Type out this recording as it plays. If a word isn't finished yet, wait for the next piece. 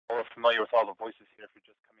are familiar with all the voices here if you're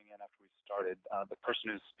just coming in after we started. The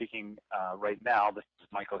person who's speaking right now, this is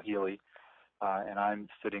Michael Healy, and I'm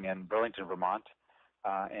sitting in Burlington, Vermont,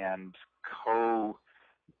 and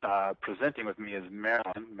co-presenting with me is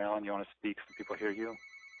Marilyn. Marilyn, you want to speak so people hear you?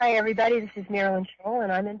 Hi, everybody. This is Marilyn Scholl,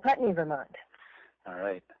 and I'm in Putney, Vermont. All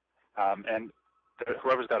right. And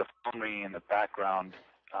whoever's got a phone ringing in the background,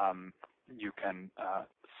 you can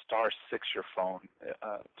 *6 your phone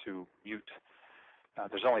to mute.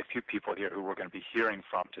 There's only a few people here who we're going to be hearing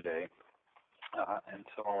from today, and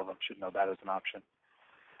so all of them should know that as an option.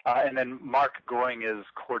 And then Mark Goring is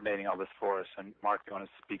coordinating all this for us. And Mark, you want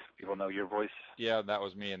to speak so people know your voice? Yeah, that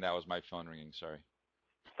was me, and that was my phone ringing. Sorry.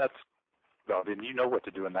 Well, then you know what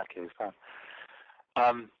to do in that case, huh?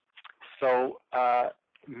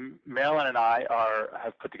 Marilyn and I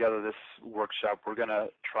have put together this workshop. We're going to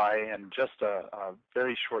try in just a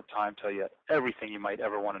very short time tell you everything you might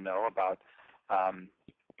ever want to know about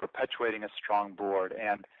perpetuating a strong board.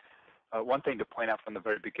 And one thing to point out from the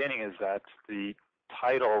very beginning is that the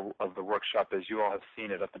title of the workshop, as you all have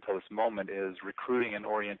seen it up until this moment, is Recruiting and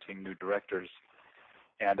Orienting New Directors.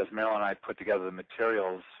 And as Marilyn and I put together the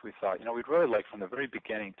materials, we thought, we'd really like from the very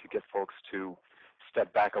beginning to get folks to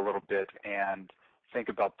step back a little bit and think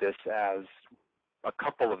about this as a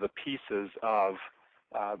couple of the pieces of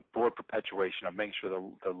board perpetuation, of making sure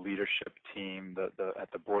the leadership team,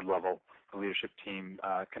 at the board level, the leadership team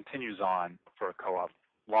continues on for a co-op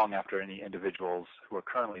long after any individuals who are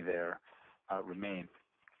currently there remain.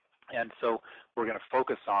 And so we're going to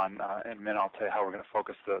focus on, in a minute I'll tell you how we're going to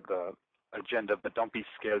focus the agenda, but don't be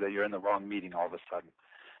scared that you're in the wrong meeting all of a sudden.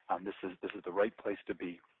 This is the right place to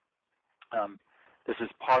be. This is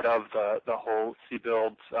part of the whole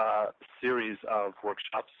CBuild series of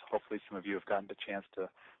workshops. Hopefully some of you have gotten the chance to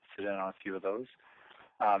sit in on a few of those.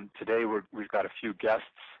 Today we've got a few guests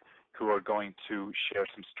who are going to share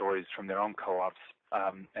some stories from their own co-ops,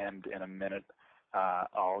 and in a minute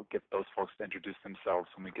I'll get those folks to introduce themselves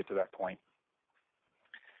when we get to that point.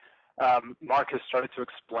 Mark has started to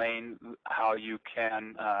explain how you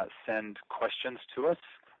can send questions to us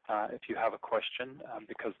if you have a question,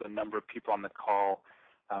 because the number of people on the call,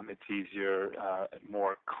 it's easier,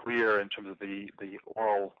 more clear in terms of the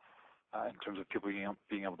oral, in terms of people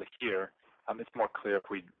being able to hear. It's more clear if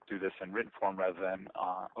we do this in written form rather than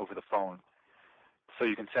over the phone. So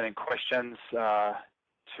you can send in questions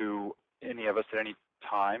to any of us at any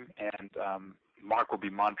time, and Mark will be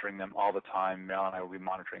monitoring them all the time. Mel and I will be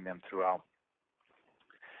monitoring them throughout.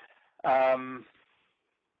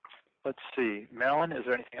 Let's see. Marilyn, is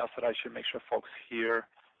there anything else that I should make sure folks hear in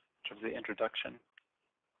terms of the introduction?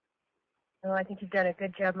 No, I think you've done a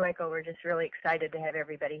good job, Michael. We're just really excited to have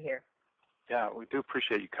everybody here. Yeah, we do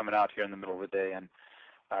appreciate you coming out here in the middle of the day and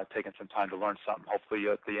taking some time to learn something. Hopefully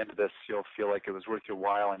at the end of this you'll feel like it was worth your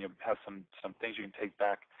while and you'll have some things you can take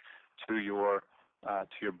back to your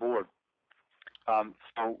board.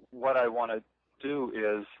 So what I want to do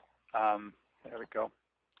is, there we go.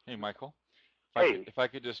 Hey, Michael. Hey. If I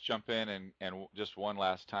could just jump in and just one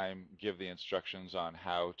last time give the instructions on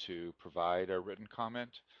how to provide a written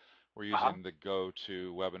comment. We're using the Go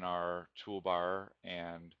to Webinar toolbar,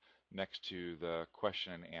 and next to the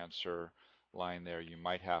question and answer line there, you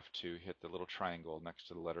might have to hit the little triangle next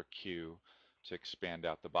to the letter Q to expand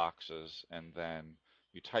out the boxes, and then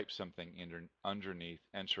you type something underneath,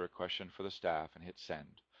 enter a question for the staff, and hit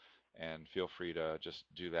send. And feel free to just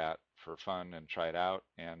do that for fun and try it out,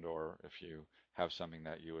 and or if you have something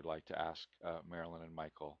that you would like to ask Marilyn and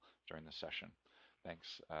Michael during the session.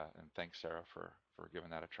 Thanks, and thanks, Sarah, for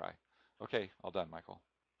giving that a try. Okay, all done, Michael.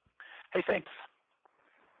 Hey, thanks.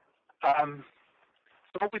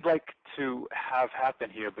 So what we'd like to have happen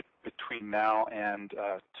here between now and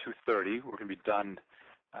 2:30, we're going to be done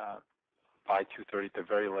by 2:30 at the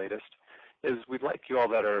very latest, is we'd like you all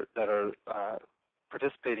that are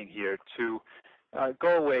participating here to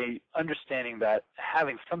go away understanding that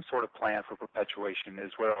having some sort of plan for perpetuation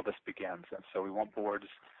is where all this begins. And so we want boards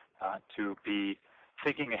to be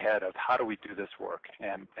thinking ahead of how do we do this work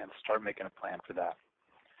and start making a plan for that.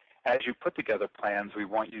 As you put together plans, we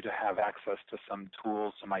want you to have access to some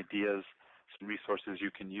tools, some ideas, some resources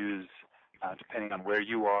you can use depending on where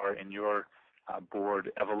you are in your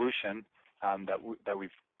board evolution, that we've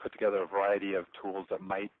put together a variety of tools that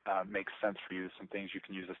might make sense for you, some things you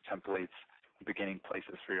can use as templates, beginning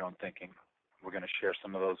places for your own thinking. We're going to share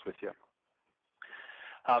some of those with you.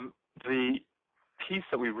 The piece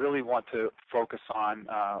that we really want to focus on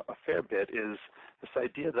a fair bit is this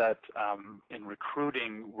idea that in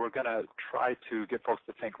recruiting, we're going to try to get folks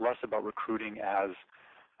to think less about recruiting as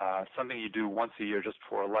something you do once a year just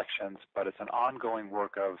for elections, but it's an ongoing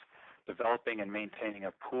work of developing and maintaining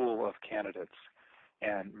a pool of candidates.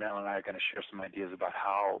 And Marilyn and I are going to share some ideas about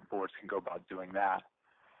how boards can go about doing that.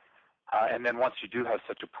 And then once you do have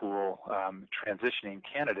such a pool, transitioning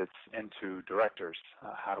candidates into directors.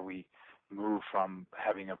 How do we move from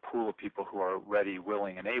having a pool of people who are ready,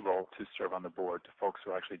 willing, and able to serve on the board to folks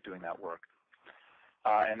who are actually doing that work?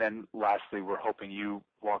 And then lastly, we're hoping you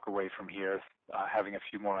walk away from here having a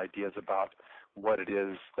few more ideas about what it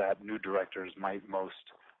is that new directors might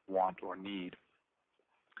most want or need.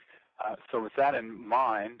 So with that in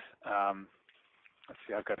mind, let's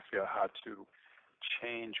see, I've got to figure out how to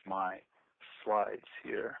change my slides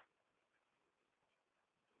here.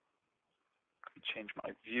 Change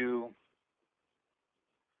my view.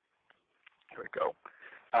 Here we go.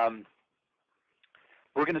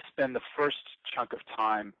 We're going to spend the first chunk of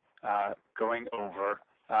time going over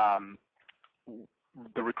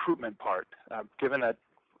the recruitment part. Given that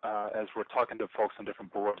as we're talking to folks on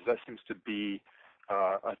different boards, that seems to be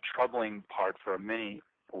a troubling part for many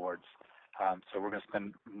boards. So we're going to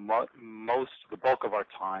spend the bulk of our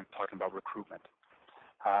time talking about recruitment.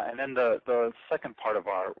 And then the second part of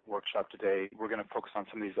our workshop today, we're going to focus on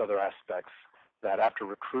some of these other aspects that after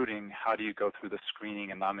recruiting, how do you go through the screening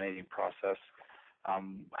and nominating process,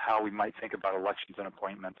 how we might think about elections and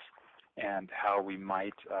appointments, and how we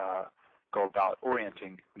might go about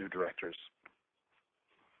orienting new directors.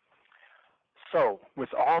 So with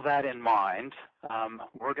all that in mind,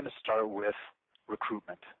 we're going to start with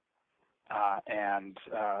recruitment. And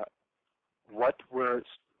what we're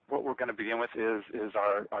going to begin with is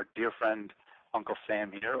our dear friend Uncle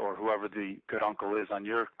Sam here, or whoever the good uncle is on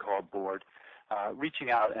your co-op board,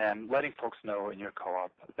 reaching out and letting folks know in your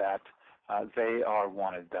co-op that they are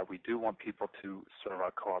wanted, that we do want people to serve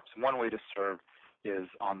our co-ops. One way to serve is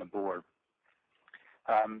on the board.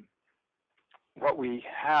 What we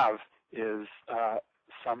have is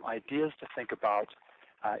some ideas to think about.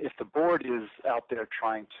 If the board is out there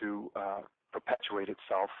trying to perpetuate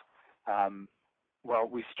itself, well,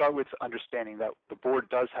 we start with understanding that the board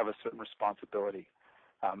does have a certain responsibility.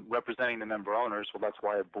 Representing the member owners, well, that's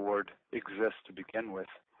why a board exists to begin with.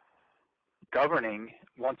 Governing,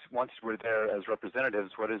 once we're there as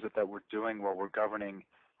representatives, what is it that we're doing? Well, we're governing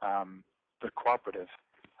the cooperative.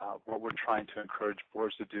 What we're trying to encourage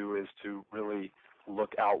boards to do is to really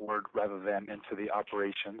look outward rather than into the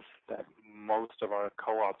operations that most of our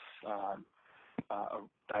co-ops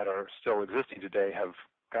that are still existing today have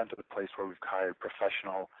gotten to the place where we've hired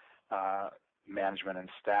professional management and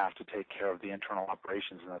staff to take care of the internal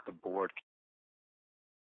operations, and that the board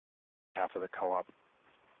half of the co-op.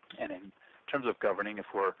 And in terms of governing, if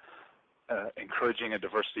we're encouraging a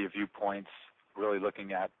diversity of viewpoints, really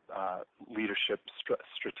looking at leadership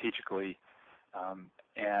strategically,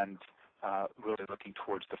 and really looking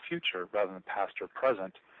towards the future rather than past or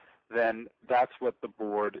present, then that's what the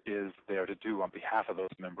board is there to do on behalf of those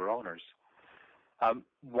member owners.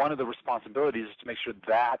 One of the responsibilities is to make sure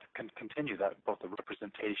that can continue, that both the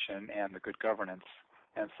representation and the good governance.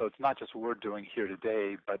 And so it's not just what we're doing here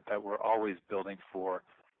today, but that we're always building for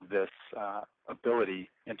this ability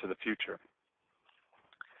into the future.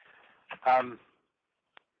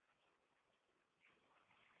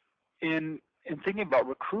 In thinking about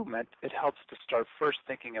recruitment, it helps to start first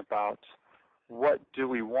thinking about what do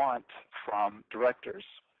we want from directors.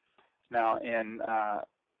 Now, in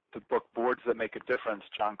the book Boards That Make a Difference,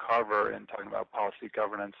 John Carver, in talking about policy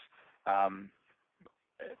governance,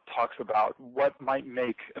 talks about what might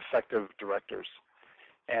make effective directors.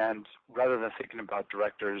 And rather than thinking about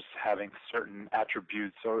directors having certain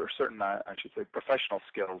attributes or certain, I should say, professional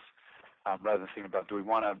skills, rather than thinking about do we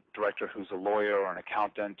want a director who's a lawyer or an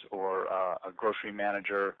accountant or a grocery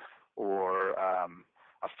manager or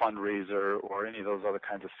a fundraiser or any of those other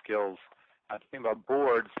kinds of skills. Thinking about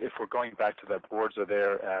boards, if we're going back to that boards are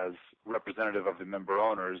there as representative of the member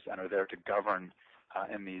owners and are there to govern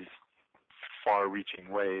in these far-reaching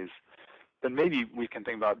ways, then maybe we can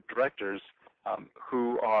think about directors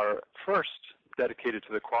who are first dedicated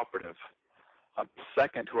to the cooperative,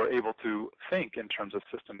 second, who are able to think in terms of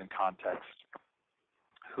system and context,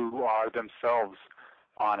 who are themselves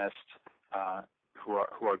honest, who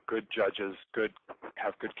are good judges,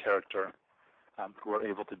 have good character, who are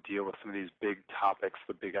able to deal with some of these big topics,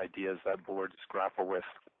 the big ideas that boards grapple with.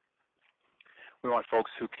 We want folks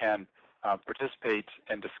who can participate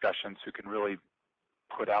in discussions, who can really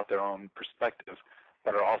put out their own perspective,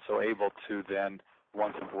 but are also able to then,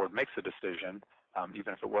 once the board makes a decision,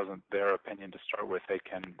 even if it wasn't their opinion to start with, they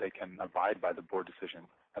can abide by the board decision.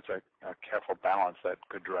 That's a careful balance that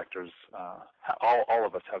good directors, all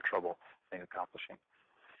of us have trouble accomplishing.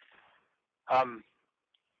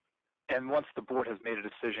 And once the board has made a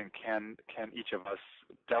decision, can each of us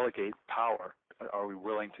delegate power? Are we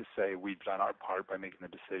willing to say we've done our part by making the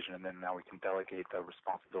decision, and then now we can delegate the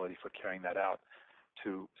responsibility for carrying that out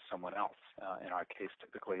to someone else? In our case,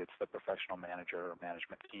 typically it's the professional manager or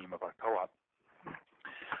management team of our co-op.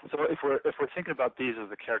 So if we're thinking about these as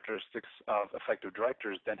the characteristics of effective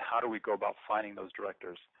directors, then how do we go about finding those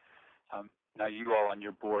directors? Now, you all on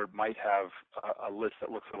your board might have a list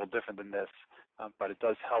that looks a little different than this, but it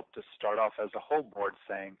does help to start off as a whole board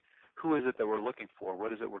saying, who is it that we're looking for?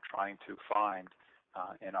 What is it we're trying to find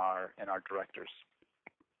in our directors?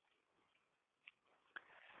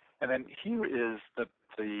 And then here is the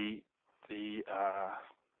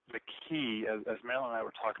key. As Marilyn and I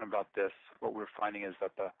were talking about this, what we're finding is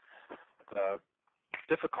that the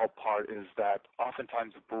difficult part is that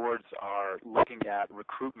oftentimes boards are looking at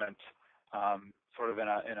recruitment sort of in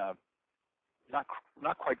a not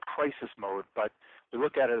quite crisis mode, but we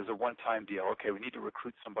look at it as a one-time deal. Okay, we need to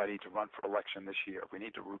recruit somebody to run for election this year. We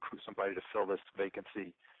need to recruit somebody to fill this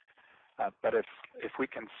vacancy. But if we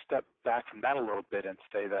can step back from that a little bit and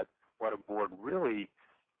say that what a board really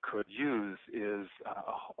could use is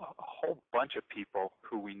a whole bunch of people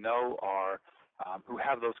who we know are who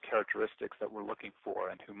have those characteristics that we're looking for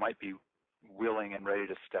and who might be willing and ready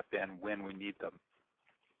to step in when we need them.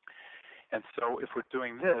 And so if we're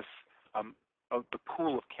doing this, of the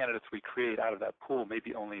pool of candidates we create, out of that pool,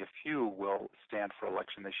 maybe only a few will stand for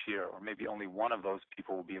election this year, or maybe only one of those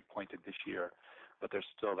people will be appointed this year, but there's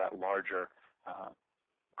still that larger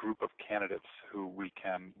group of candidates who we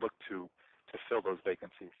can look to fill those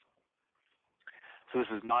vacancies. So this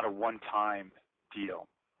is not a one-time deal.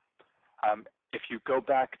 If you go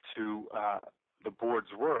back to the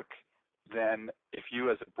board's work, then if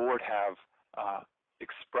you as a board have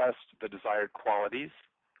expressed the desired qualities,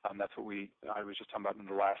 that's what I was just talking about in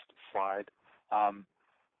the last slide.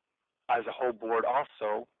 As a whole board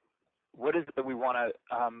also, what is it that we want to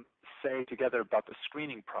say together about the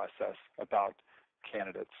screening process about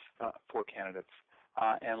candidates, for candidates?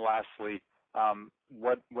 And lastly,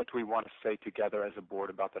 what do we want to say together as a board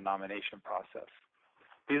about the nomination process?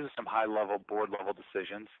 These are some high-level, board-level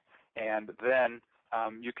decisions. And then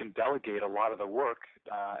you can delegate a lot of the work,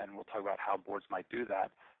 and we'll talk about how boards might do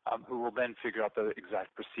that, who will then figure out the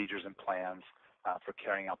exact procedures and plans for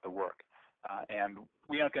carrying out the work. And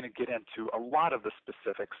we aren't going to get into a lot of the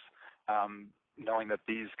specifics, knowing that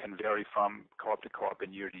these can vary from co-op to co-op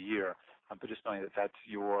and year to year, but just knowing that that's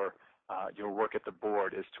your work at the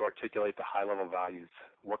board is to articulate the high-level values.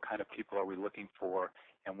 What kind of people are we looking for,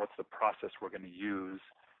 and what's the process we're going to use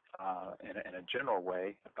in a general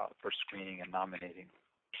way for screening and nominating.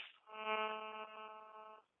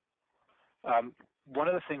 One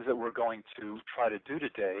of the things that we're going to try to do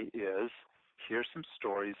today is hear some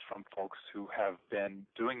stories from folks who have been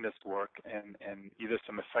doing this work in either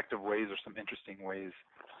some effective ways or some interesting ways.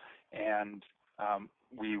 And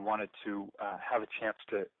we wanted to have a chance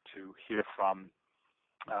to hear from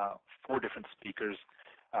 4 different speakers.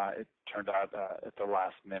 It turned out at the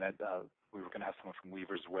last minute we were going to have someone from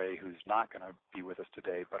Weaver's Way who's not going to be with us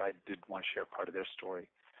today, but I did want to share part of their story.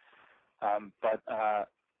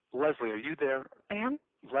 Leslie, are you there? I am.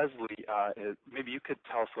 Leslie, maybe you could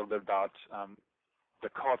tell us a little bit about the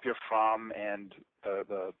co-op you're from and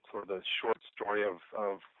the sort of the short story of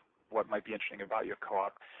what might be interesting about your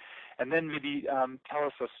co-op. And then maybe tell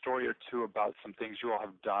us a story or two about some things you all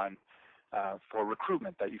have done for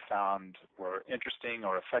recruitment that you found were interesting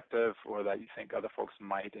or effective, or that you think other folks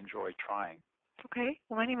might enjoy trying. Okay.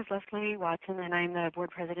 Well, my name is Leslie Watson, and I'm the board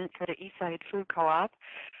president for the Eastside Food Co-op.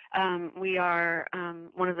 We are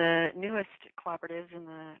one of the newest cooperatives in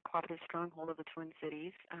the cooperative stronghold of the Twin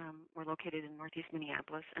Cities. We're located in northeast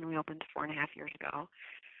Minneapolis, and we opened 4.5 years ago.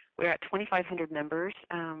 We're at 2,500 members.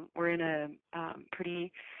 We're in a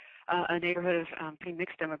neighborhood of pretty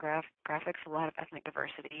mixed demographics, a lot of ethnic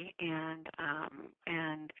diversity, and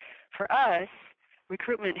for us,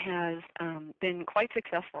 recruitment has been quite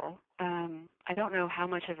successful. I don't know how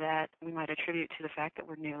much of that we might attribute to the fact that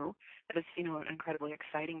we're new. That it's an incredibly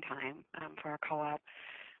exciting time for our co-op.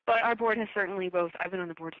 But our board has certainly both. I've been on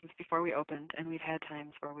the board since before we opened, and we've had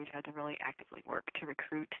times where we've had to really actively work to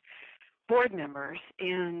recruit board members.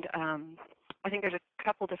 And I think there's a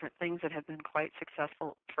couple different things that have been quite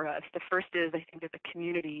successful for us. The first is I think that the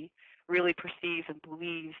community really perceives and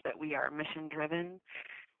believes that we are mission-driven,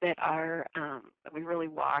 that we really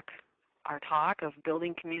walk our talk of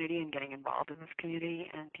building community and getting involved in this community,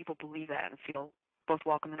 and people believe that and feel both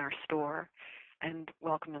welcome in our store and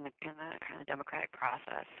welcome in the kind of democratic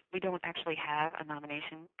process. We don't actually have a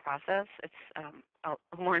nomination process. It's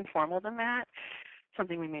more informal than that.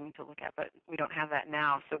 something we may need to look at, but we don't have that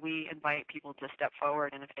now. So we invite people to step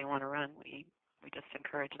forward, and if they want to run, we just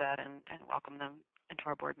encourage that and welcome them into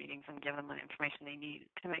our board meetings and give them the information they need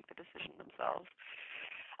to make the decision themselves.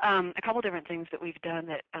 A couple different things that we've done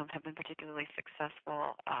that have been particularly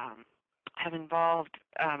successful have involved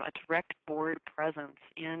a direct board presence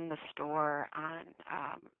in the store on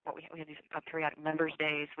we have these periodic members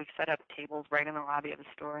days. We've set up tables right in the lobby of the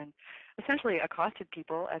store and essentially accosted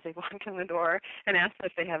people as they walked in the door and asked them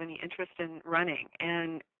if they have any interest in running.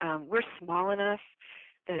 And we're small enough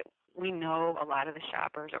that we know a lot of the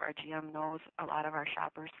shoppers, or our GM knows a lot of our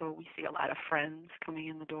shoppers, so we see a lot of friends coming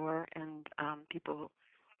in the door and people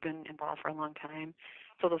who've been involved for a long time.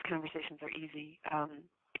 So those conversations are easy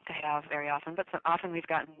to have very often, but so often we've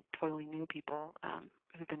gotten totally new people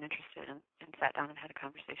who've been interested and sat down and had a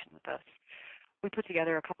conversation with us. We put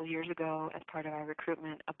together a couple years ago as part of our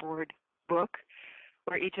recruitment a board book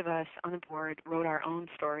where each of us on the board wrote our own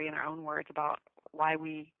story in our own words about why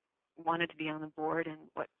we wanted to be on the board and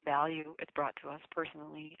what value it's brought to us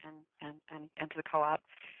personally and to the co-op,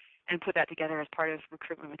 and put that together as part of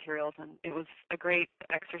recruitment materials. And it was a great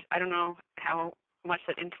exercise. I don't know how much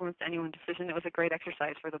that influenced anyone's decision. It was a great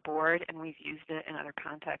exercise for the board, and we've used it in other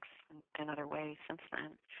contexts and other ways since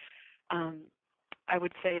then. I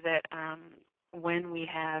would say that when we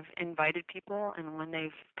have invited people and when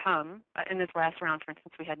they've come, in this last round, for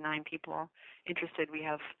instance, we had 9 people interested. We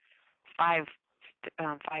have 5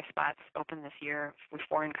 spots open this year, with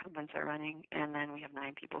 4 incumbents are running, and then we have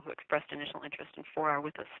 9 people who expressed initial interest, and 4 are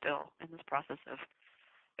with us still in this process of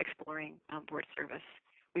exploring board service.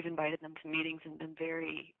 We've invited them to meetings and been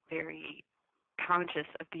very, very conscious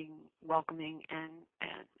of being welcoming and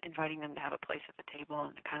inviting them to have a place at the table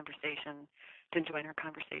and a conversation, to join our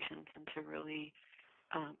conversations, and to really,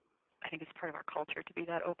 I think it's part of our culture to be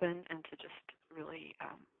that open and to just really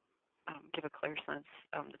give a clear sense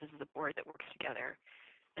that this is a board that works together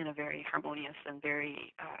in a very harmonious and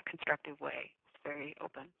very constructive way. It's very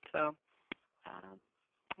open. So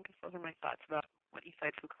I guess those are my thoughts about what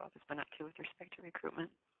Eastside Food Co-op has been up to with respect to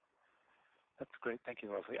recruitment. That's great. Thank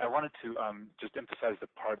you, Leslie. I wanted to just emphasize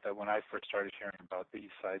the part that when I first started hearing about the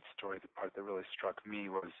Eastside story, the part that really struck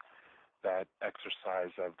me was that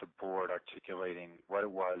exercise of the board articulating what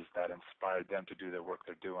it was that inspired them to do the work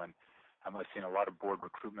they're doing. I've seen a lot of board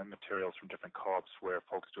recruitment materials from different co-ops where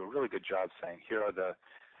folks do a really good job saying, here are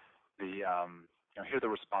here are the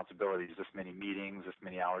responsibilities, this many meetings, this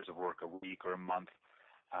many hours of work a week or a month,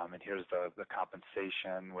 and here's the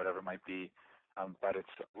compensation, whatever it might be. But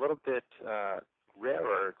it's a little bit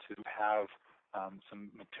rarer to have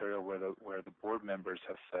some material where the board members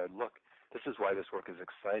have said, look, this is why this work is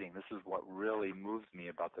exciting. This is what really moves me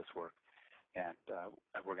about this work. And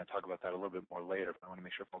we're going to talk about that a little bit more later, but I want to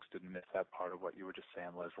make sure folks didn't miss that part of what you were just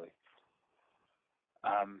saying, Leslie.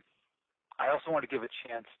 I also want to give a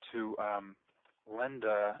chance to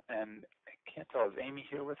Linda, and I can't tell, is Amy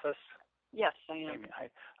here with us? Yes, I am. Amy, hi.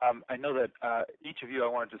 I know that each of you I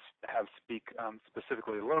wanted to have speak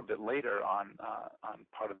specifically a little bit later on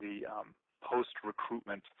part of the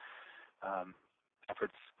post-recruitment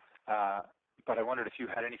efforts, but I wondered if you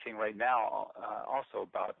had anything right now also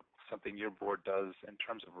about something your board does in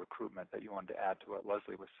terms of recruitment that you wanted to add to what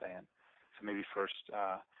Leslie was saying. So maybe first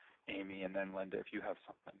Amy, and then Linda, if you have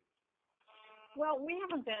something. Well, we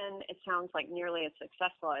haven't been, it sounds like, nearly as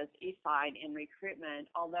successful as Eastside in recruitment,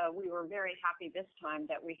 although we were very happy this time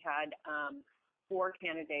that we had 4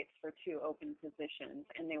 candidates for 2 open positions,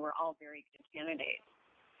 and they were all very good candidates.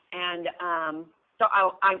 And so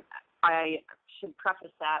I should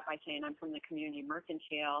preface that by saying I'm from the community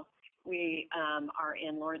mercantile. We are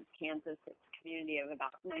in Lawrence, Kansas. It's a community of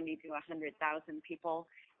about 90 to 100,000 people.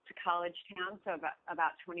 It's a college town, so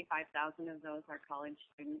about 25,000 of those are college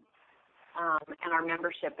students. And our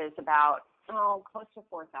membership is about, close to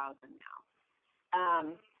 4,000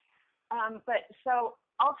 now. But so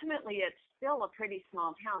ultimately, it's still a pretty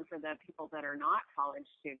small town for the people that are not college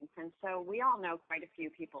students. And so we all know quite a few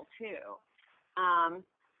people, too.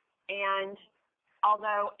 And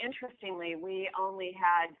although, interestingly, we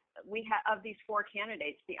had, of these 4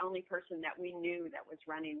 candidates, the only person that we knew that was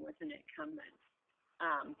running was an incumbent.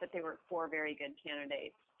 But they were 4 very good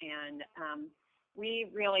candidates. And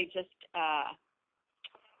we really just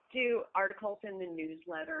do articles in the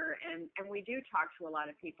newsletter, and we do talk to a lot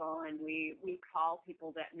of people, and we call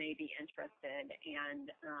people that may be interested.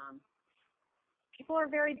 And people are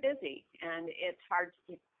very busy, and it's hard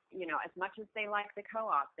to, as much as they like the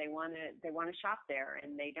co-op, they want to shop there,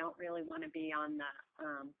 and they don't really want to be on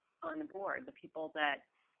the board. The people that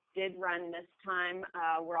did run this time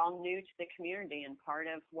were all new to the community, and part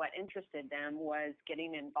of what interested them was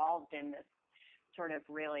getting involved in this sort of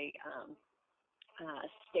really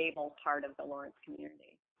stable part of the Lawrence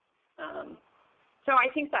community. So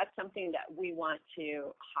I think that's something that we want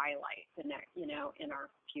to highlight in our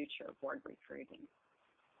future board recruiting.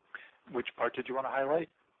 Which part did you want to highlight?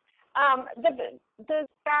 The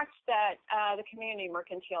fact that the community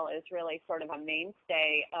mercantile is really sort of a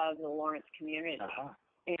mainstay of the Lawrence community.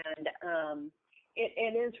 And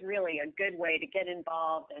it is really a good way to get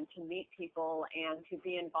involved and to meet people and to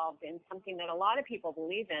be involved in something that a lot of people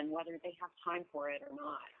believe in, whether they have time for it or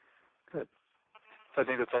not. Good. So I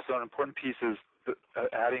think that's also an important piece is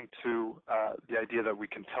adding to the idea that we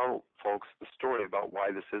can tell folks the story about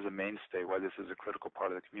why this is a mainstay, why this is a critical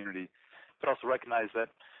part of the community, but also recognize that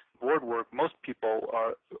board work, most people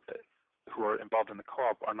who are involved in the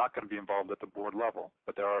co-op are not going to be involved at the board level,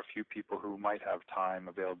 but there are a few people who might have time,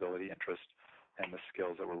 availability, interest, and the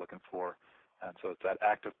skills that we're looking for. And so it's that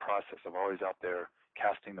active process of always out there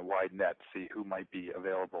casting the wide net, see who might be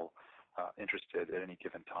available, interested at any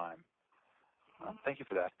given time. Thank you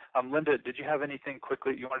for that. Linda, did you have anything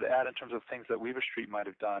quickly you wanted to add in terms of things that Weaver Street might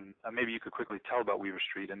have done? Maybe you could quickly tell about Weaver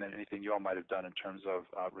Street and then anything you all might have done in terms of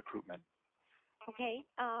recruitment. Okay,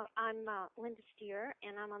 I'm Linda Steer,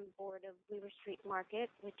 and I'm on the board of Weaver Street Market,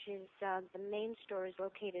 which is the main store is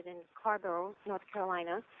located in Carborough, North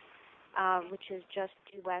Carolina, which is just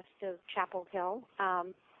due west of Chapel Hill.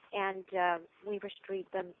 And Weaver Street,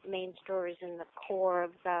 the main store, is in the core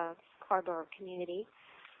of the Carborough community.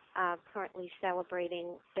 Currently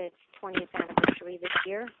celebrating its 20th anniversary this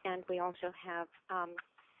year, and we also have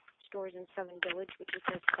stores in Southern Village, which is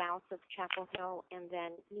just south of Chapel Hill, and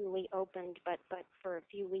then newly opened, but for a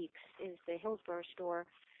few weeks, is the Hillsborough store,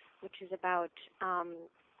 which is about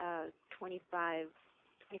 25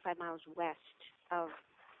 miles west of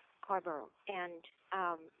Carborough. And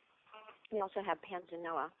we also have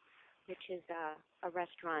Panzanoa, which is a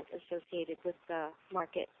restaurant associated with the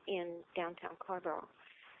market in downtown Carborough.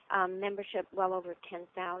 Membership well over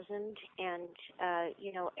 10,000, and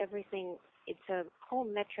everything. It's a whole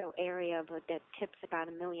metro area that tips about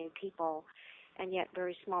 1 million people, and yet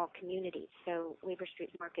very small community. So Weaver Street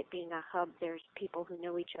Market being a hub, there's people who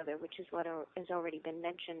know each other, which is what has already been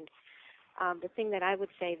mentioned. The thing that I would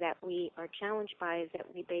say that we are challenged by is that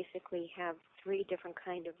we basically have 3 different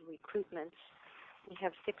kind of recruitments. We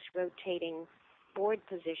have 6 rotating board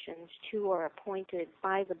positions. 2 are appointed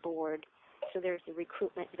by the board. So there's the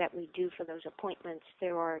recruitment that we do for those appointments.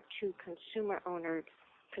 There are 2 consumer owner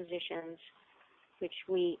positions, which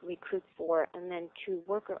we recruit for, and then 2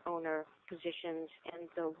 worker owner positions, and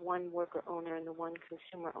the 1 worker owner and the 1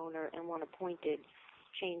 consumer owner and 1 appointed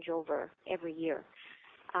change over every year.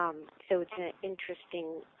 So it's an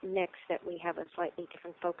interesting mix that we have a slightly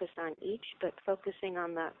different focus on each, but focusing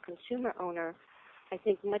on the consumer owner, I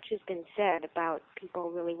think much has been said about people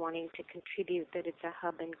really wanting to contribute, that it's a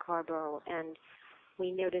hub in Carborough, and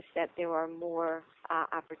we notice that there are more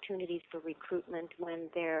opportunities for recruitment when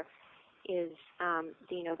there is,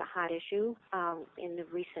 the hot issue in the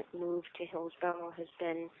recent move to Hillsborough has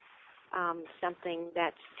been something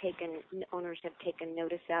that's owners have taken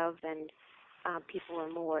notice of, and people are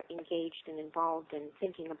more engaged and involved in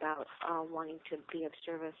thinking about wanting to be of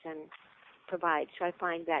service and provide. So I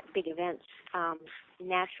find that big events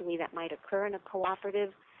naturally that might occur in a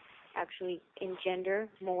cooperative actually engender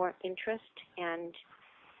more interest, and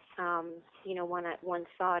one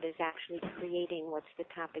thought is actually creating what's the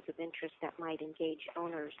topic of interest that might engage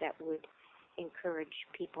owners that would encourage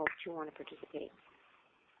people to want to participate.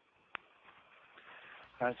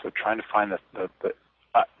 All right, so trying to find the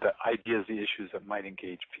ideas, the issues that might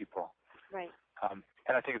engage people. Right.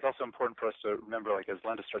 And I think it's also important for us to remember, like as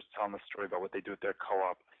Linda starts telling the story about what they do at their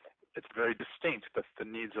co-op, it's very distinct, but the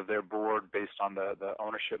needs of their board based on the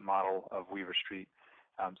ownership model of Weaver Street.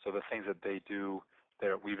 So the things that they do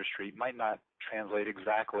there at Weaver Street might not translate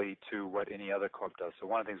exactly to what any other co-op does. So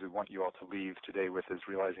one of the things we want you all to leave today with is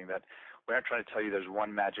realizing that we're not trying to tell you there's one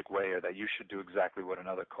magic way or that you should do exactly what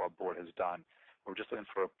another co-op board has done. We're just looking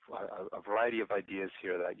for a variety of ideas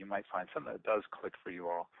here that you might find something that does click for you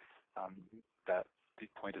all. That the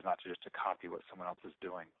point is not just to copy what someone else is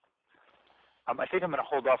doing. I think I'm going to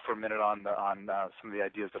hold off for a minute on some of the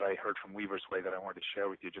ideas that I heard from Weaver's Way that I wanted to share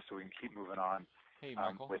with you, just so we can keep moving on. Hey,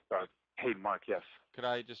 Michael. Hey, Mark. Yes. Could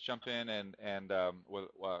I just jump in and with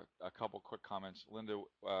a couple quick comments? Linda,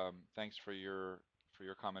 thanks for your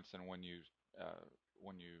comments, and when you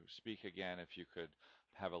speak again, if you could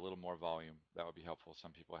have a little more volume, that would be helpful.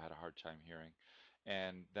 Some people had a hard time hearing.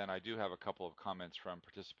 And then I do have a couple of comments from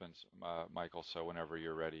participants, Michael. So whenever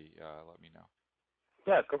you're ready, let me know.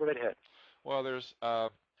 Yeah, go right ahead. Well, there's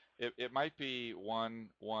it might be one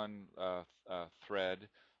thread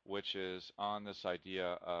which is on this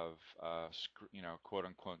idea of, quote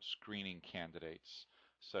unquote, screening candidates.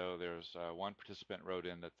 So there's one participant wrote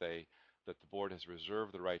in that that the board has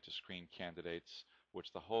reserved the right to screen candidates,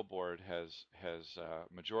 which the whole board has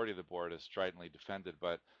majority of the board has stridently defended,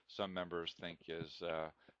 but some members think is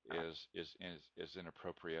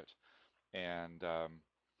inappropriate. And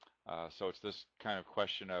so it's this kind of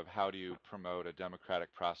question of how do you promote a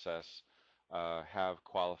democratic process, have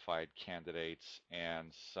qualified candidates,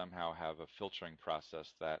 and somehow have a filtering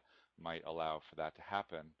process that might allow for that to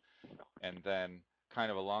happen. And then kind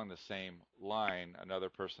of along the same line, another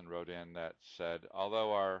person wrote in that said,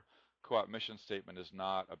 although our co-op mission statement is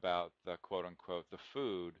not about the quote unquote the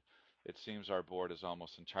food, it seems our board is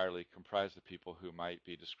almost entirely comprised of people who might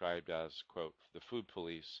be described as, quote, the food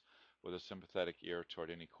police, with a sympathetic ear toward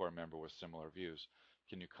any core member with similar views.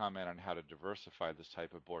 Can you comment on how to diversify this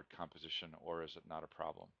type of board composition, or is it not a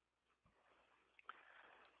problem?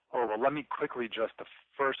 Oh, well, let me quickly just the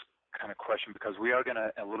first kind of question, because we are going to,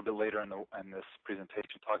 a little bit later in this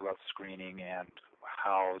presentation, talk about screening and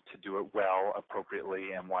how to do it well,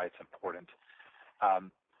 appropriately, and why it's important.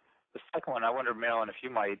 The second one, I wonder, Marilyn, if you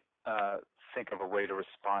might think of a way to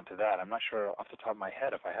respond to that. I'm not sure off the top of my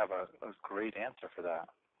head if I have a great answer for that.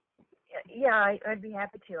 Yeah, I'd be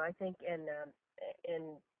happy to. I think in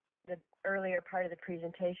the earlier part of the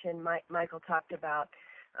presentation, Michael talked about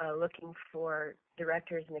looking for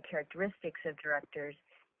directors and the characteristics of directors,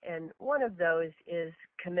 and one of those is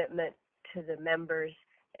commitment to the members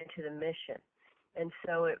and to the mission. And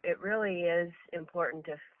so it really is important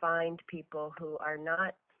to find people who are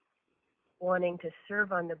not wanting to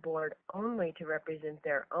serve on the board only to represent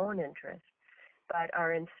their own interests, but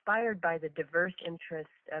are inspired by the diverse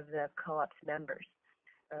interests of the co-op's members.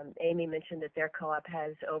 Amy mentioned that their co-op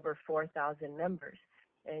has over 4,000 members,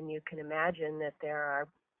 and you can imagine that there are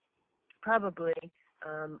probably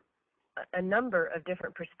a number of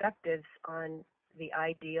different perspectives on the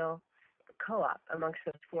ideal co-op amongst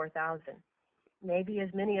those 4,000, maybe as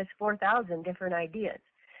many as 4,000 different ideas.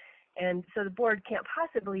 And so the board can't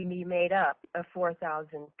possibly be made up of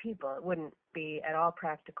 4,000 people. It wouldn't be at all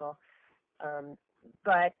practical.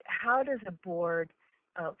 But how does a board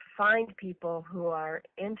find people who are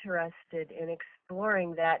interested in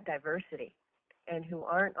exploring that diversity and who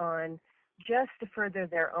aren't on just to further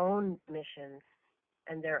their own missions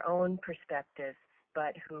and their own perspectives,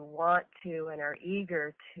 but who want to and are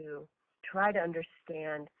eager to try to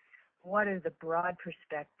understand what are the broad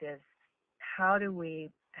perspectives, how do we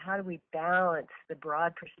balance the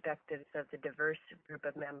broad perspectives of the diverse group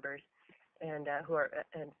of members, and who are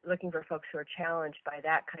looking for folks who are challenged by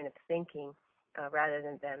that kind of thinking rather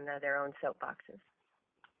than their own soapboxes.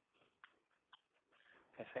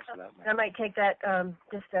 Okay, thanks for that, I might take that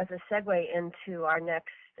just as a segue into our next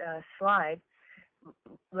slide,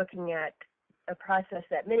 looking at a process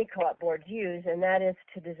that many co-op boards use, and that is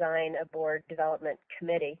to design a board development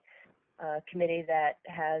committee, a committee that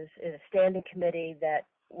is a standing committee that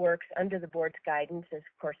works under the board's guidance, as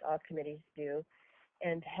of course all committees do,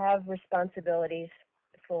 and have responsibilities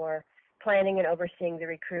for planning and overseeing the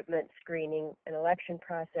recruitment, screening, and election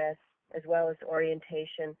process, as well as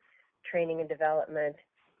orientation, training and development,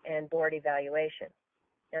 and board evaluation.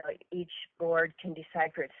 Now, each board can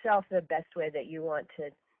decide for itself the best way that you want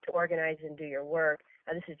to organize and do your work.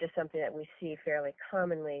 This is just something that we see fairly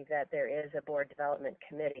commonly, that there is a board development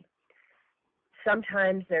committee.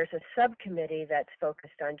 Sometimes there's a subcommittee that's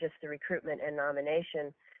focused on just the recruitment and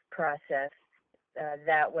nomination process.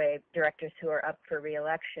 That way, directors who are up for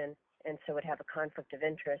re-election and so would have a conflict of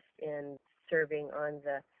interest in serving on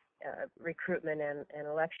the recruitment and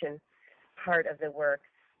election part of the work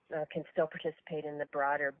can still participate in the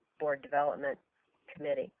broader board development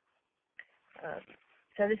committee.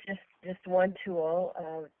 So this is just one tool.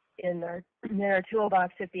 In our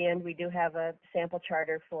toolbox at the end, we do have a sample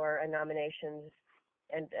charter for a nominations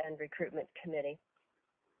and recruitment committee.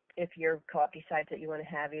 If your co-op decides that you want to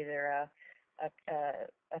have either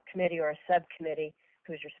a committee or a subcommittee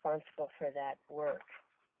who's responsible for that work.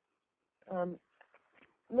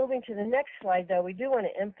 Moving to the next slide, though, we do want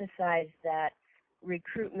to emphasize that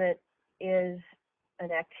recruitment is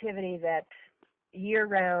an activity that's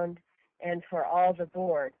year-round and for all the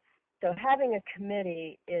board. So having a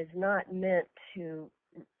committee is not meant to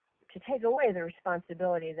take away the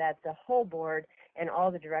responsibility that the whole board and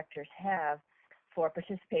all the directors have for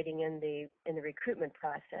participating in the recruitment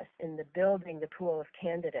process, in the building the pool of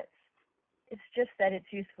candidates. It's just that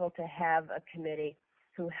it's useful to have a committee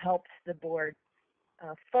who helps the board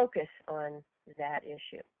focus on that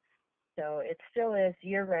issue. So it still is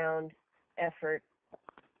year-round effort,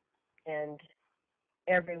 and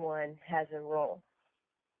everyone has a role.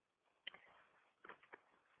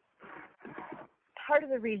 part of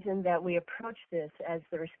the reason that we approach this as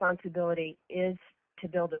the responsibility is to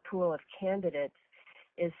build a pool of candidates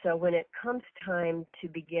is so when it comes time to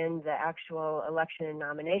begin the actual election and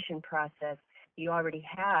nomination process, you already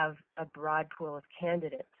have a broad pool of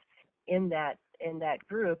candidates in that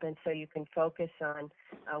group, and so you can focus on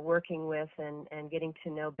working with and getting to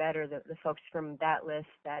know better the folks from that list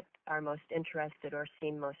that are most interested or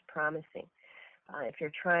seem most promising. If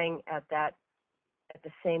you're trying at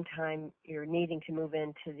the same time you're needing to move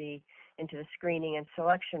into the screening and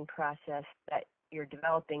selection process, that you're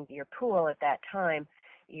developing your pool at that time,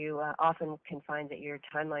 you often can find that your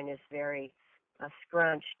timeline is very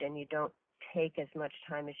scrunched, and you don't take as much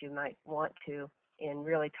time as you might want to in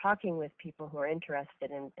really talking with people who are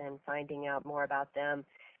interested and finding out more about them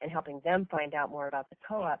and helping them find out more about the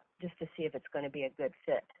co-op, just to see if it's going to be a good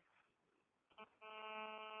fit.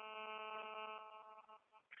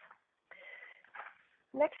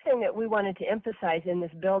 Next thing that we wanted to emphasize in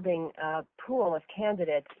this building pool of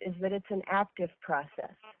candidates is that it's an active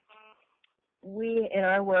process. We, in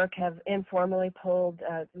our work, have informally polled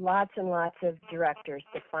lots and lots of directors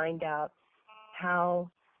to find out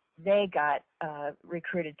how they got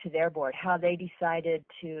recruited to their board, how they decided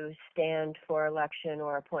to stand for election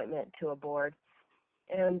or appointment to a board.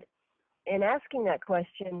 And in asking that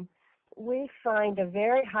question, we find a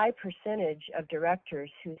very high percentage of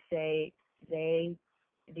directors who say they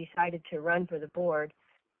decided to run for the board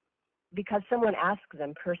because someone asked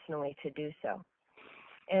them personally to do so.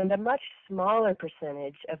 And a much smaller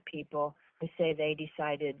percentage of people who say they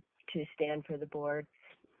decided to stand for the board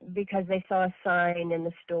because they saw a sign in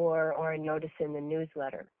the store or a notice in the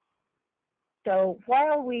newsletter. So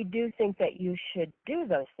while we do think that you should do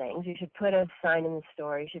those things, you should put a sign in the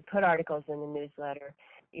store, you should put articles in the newsletter,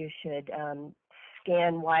 you should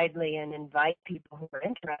scan widely and invite people who are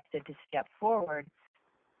interested to step forward,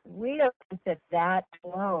 we don't think that that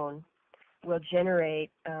alone will generate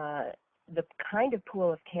the kind of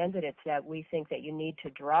pool of candidates that we think that you need to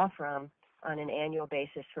draw from on an annual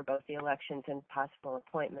basis for both the elections and possible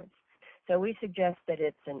appointments. So we suggest that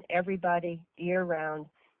it's an everybody, year-round,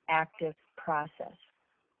 active process.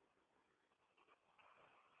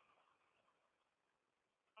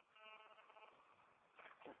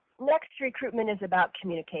 Next, recruitment is about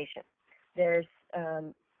communication. There's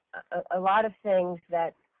a lot of things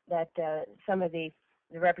that some of the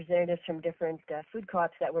representatives from different food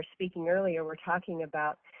co-ops that were speaking earlier were talking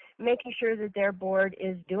about, making sure that their board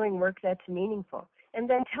is doing work that's meaningful, and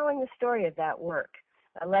then telling the story of that work.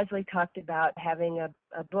 Leslie talked about having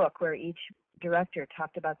a book where each director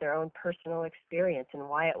talked about their own personal experience and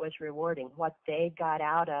why it was rewarding, what they got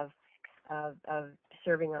out of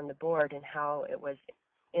serving on the board, and how it was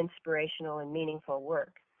inspirational and meaningful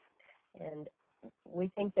work. And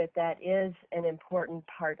we think that that is an important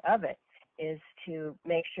part of it, is to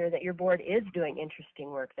make sure that your board is doing interesting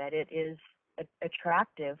work, that it is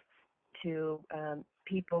attractive to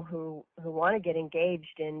people who want to get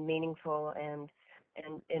engaged in meaningful and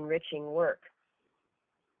enriching work.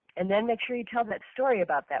 And then make sure you tell that story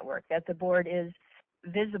about that work, that the board is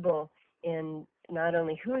visible in not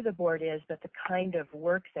only who the board is, but the kind of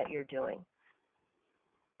work that you're doing.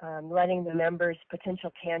 Letting the members,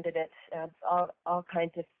 potential candidates, all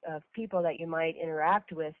kinds of people that you might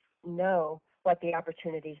interact with know what the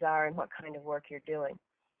opportunities are and what kind of work you're doing.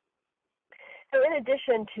 So in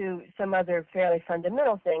addition to some other fairly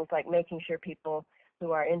fundamental things like making sure people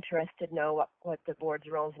who are interested know what the board's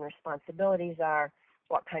roles and responsibilities are,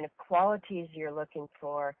 what kind of qualities you're looking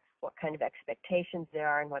for, what kind of expectations there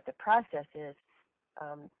are, and what the process is,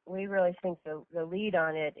 we really think the lead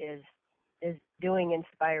on it is doing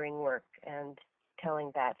inspiring work and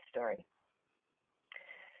telling that story.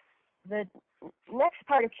 The next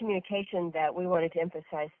part of communication that we wanted to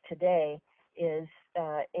emphasize today is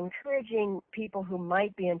encouraging people who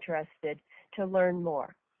might be interested to learn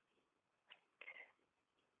more.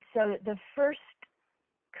 So the first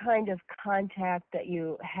kind of contact that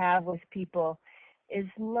you have with people is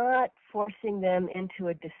not forcing them into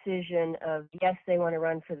a decision of yes, they want to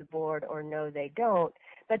run for the board, or no, they don't,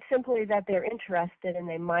 but simply that they're interested and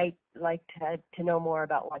they might like to know more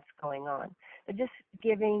about what's going on. But just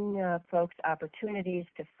giving folks opportunities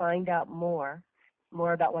to find out more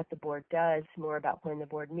about what the board does, more about when the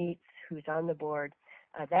board meets, who's on the board,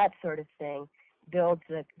 that sort of thing, builds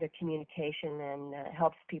the communication and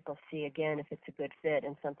helps people see again if it's a good fit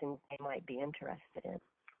and something they might be interested in.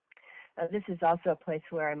 This is also a place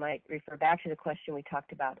where I might refer back to the question we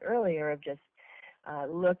talked about earlier of just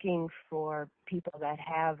looking for people that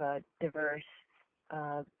have a diverse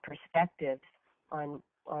perspectives on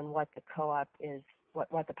what the co-op is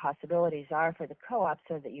what the possibilities are for the co-op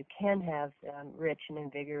so that you can have rich and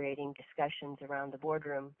invigorating discussions around the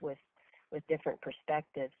boardroom with different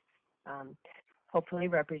perspectives, hopefully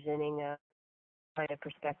representing kind of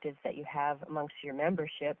perspectives that you have amongst your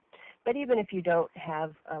membership. But even if you don't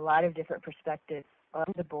have a lot of different perspectives on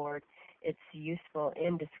the board, it's useful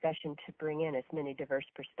in discussion to bring in as many diverse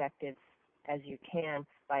perspectives as you can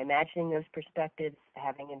by imagining those perspectives,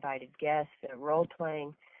 having invited guests,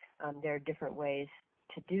 role-playing. There are different ways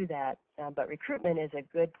to do that, but recruitment is a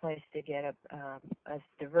good place to get as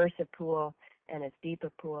diverse a pool and as deep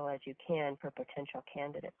a pool as you can for potential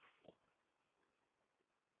candidates.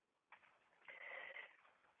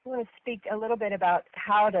 I want to speak a little bit about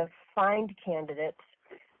how to find candidates.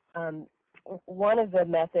 One of the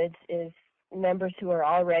methods is members who are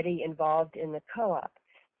already involved in the co-op.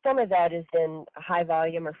 Some of that is in high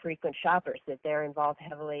volume or frequent shoppers, that they're involved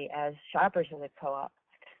heavily as shoppers in the co-op.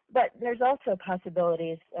 But there's also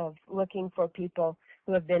possibilities of looking for people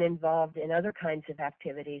who have been involved in other kinds of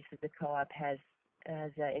activities that the co-op has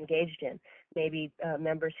engaged in. Maybe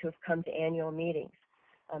members who have come to annual meetings,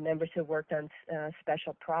 members who have worked on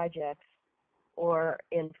special projects, or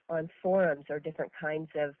on forums or different kinds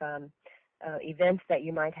of events that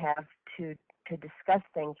you might have to discuss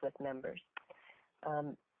things with members.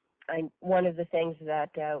 One of the things that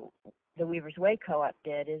the Weaver's Way Co-op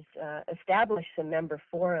did is establish some member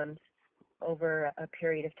forums over a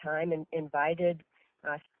period of time and invited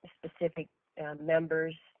specific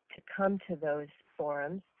members to come to those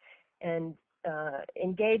forums and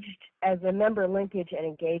engaged as a member linkage and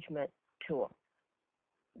engagement tool.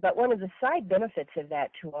 But one of the side benefits of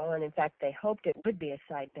that tool, and in fact they hoped it would be a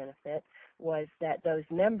side benefit, was that those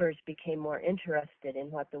members became more interested in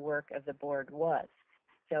what the work of the board was.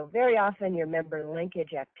 So very often your member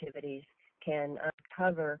linkage activities can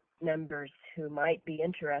uncover members who might be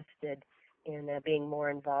interested in being more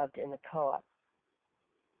involved in the co-op.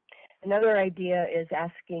 Another idea is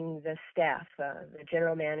asking the staff, the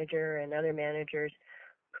general manager and other managers,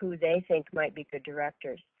 who they think might be good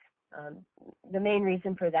directors. The main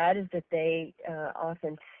reason for that is that they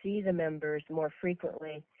often see the members more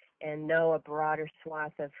frequently and know a broader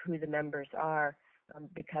swath of who the members are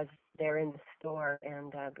because they're in the store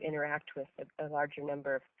and interact with a larger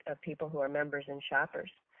number of people who are members and shoppers.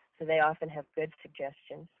 So they often have good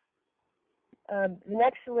suggestions. The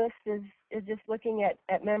next list is just looking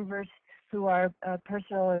at members who are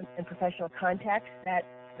personal and professional contacts that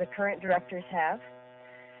the current directors have.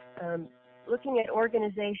 Looking at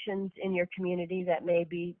organizations in your community that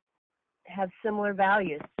maybe have similar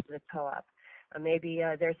values to the co-op. Maybe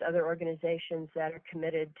there's other organizations that are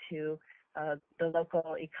committed to the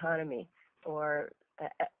local economy or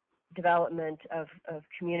development of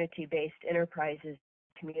community-based enterprises,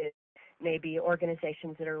 maybe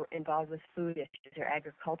organizations that are involved with food issues or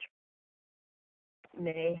agriculture.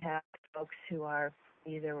 May have folks who are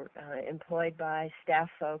either employed by staff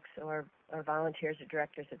folks or volunteers or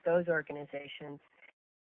directors at those organizations.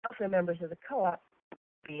 Also members of the co-op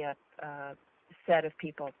be a set of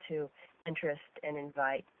people to interest and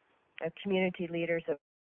invite. Community leaders.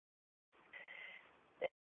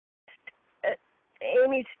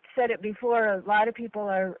 Amy said it before, a lot of people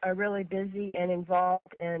are really busy and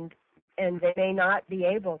involved, and they may not be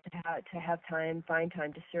able to have time, find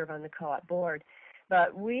time to serve on the co-op board.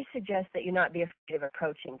 But we suggest that you not be afraid of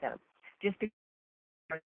approaching them. Just because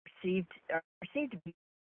they're perceived to be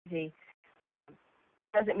busy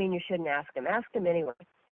doesn't mean you shouldn't ask them. Ask them anyway.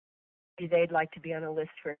 Maybe they'd like to be on a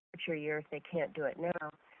list for a future year if they can't do it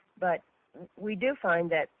now. But we do find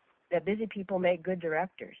that busy people make good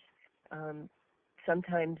directors.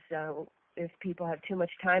 Sometimes if people have too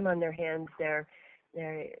much time on their hands, they're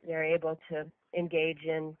able to engage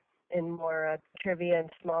in more trivia and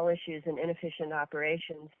small issues and inefficient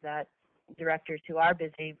operations that directors who are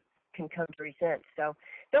busy can come to resent. So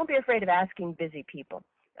don't be afraid of asking busy people.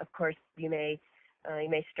 Of course, you may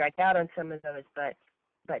strike out on some of those, but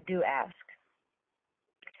do ask.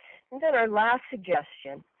 And then our last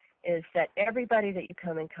suggestion is that everybody that you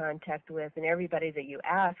come in contact with and everybody that you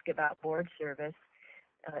ask about board service,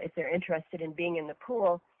 if they're interested in being in the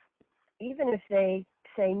pool, even if they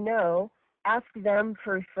say no, ask them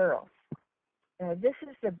for referrals. This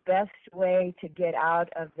is the best way to get out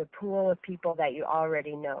of the pool of people that you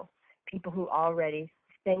already know, people who already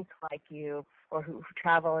think like you or who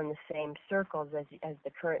travel in the same circles as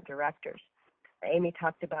the current directors. Amy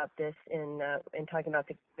talked about this in talking about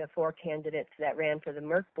the 4 candidates that ran for the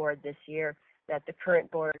Merck board this year, that the current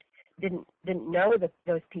board didn't know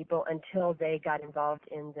those people until they got involved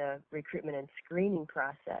in the recruitment and screening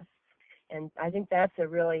process. And I think that's a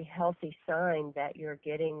really healthy sign that you're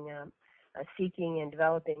getting seeking and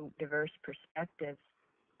developing diverse perspectives.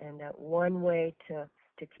 And one way to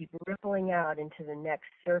keep rippling out into the next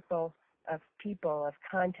circle of people, of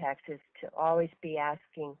contacts, is to always be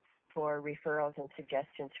asking for referrals and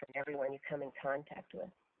suggestions from everyone you come in contact with.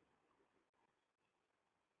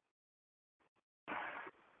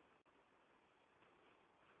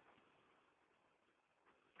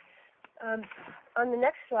 On the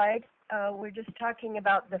next slide, we're just talking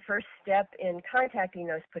about the first step in contacting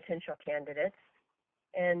those potential candidates.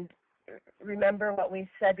 And remember what we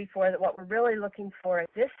said before, that what we're really looking for at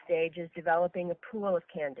this stage is developing a pool of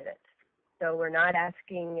candidates. So we're not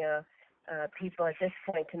asking people at this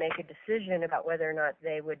point to make a decision about whether or not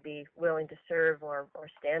they would be willing to serve or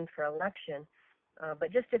stand for election,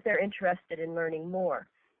 but just if they're interested in learning more.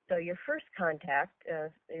 So your first contact,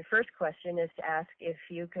 your first question is to ask if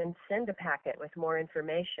you can send a packet with more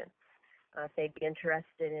information, if they'd be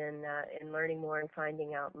interested in learning more and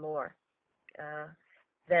finding out more.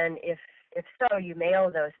 Then if so, you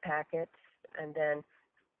mail those packets, and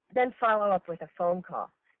then follow up with a phone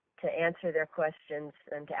call to answer their questions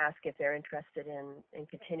and to ask if they're interested in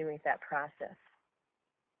continuing that process.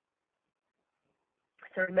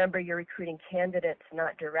 So remember, you're recruiting candidates,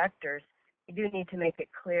 not directors. You do need to make it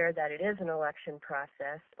clear that it is an election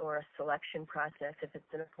process or a selection process if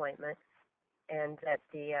it's an appointment, and that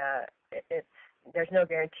there's no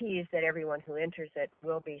guarantees that everyone who enters it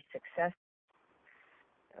will be successful.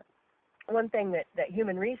 One thing that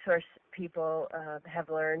human resource people have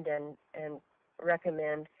learned and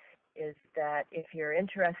recommend is that if you're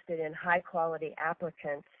interested in high-quality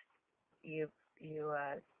applicants, you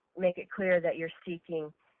make it clear that you're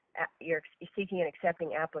seeking and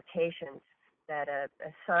accepting applications, that a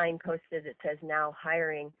sign posted that says "now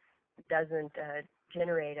hiring" doesn't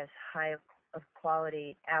generate as high of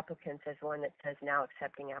quality applicants as one that says "now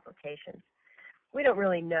accepting applications." We don't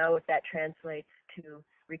really know if that translates to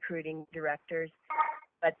recruiting directors,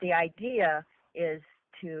 but the idea is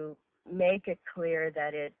to make it clear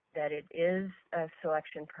that it is a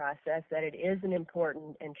selection process, that it is an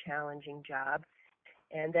important and challenging job,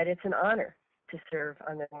 and that it's an honor to serve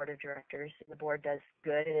on the board of directors. The board does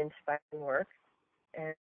good and inspiring work,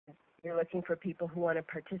 and you're looking for people who want to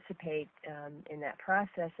participate in that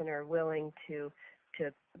process and are willing to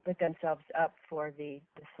put themselves up for the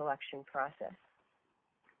selection process.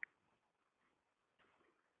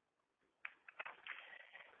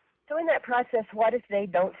 So in that process, what if they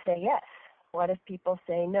don't say yes? What if people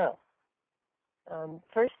say no?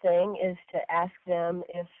 First thing is to ask them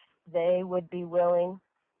if they would be willing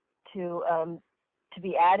to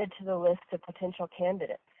be added to the list of potential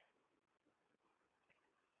candidates.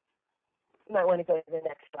 You might want to go to the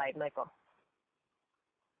next slide, Michael.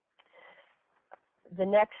 The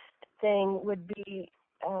next thing would be,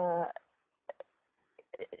 the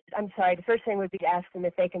first thing would be to ask them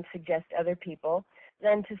if they can suggest other people,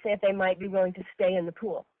 then to say if they might be willing to stay in the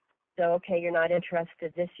pool. So, okay, you're not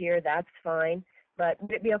interested this year, that's fine, but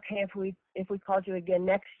would it be okay if we called you again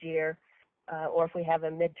next year, or if we have a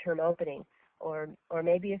midterm opening, or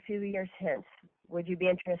maybe a few years hence? Would you be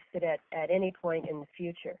interested at any point in the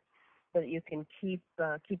future, so that you can keep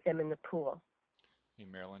them in the pool? Hey,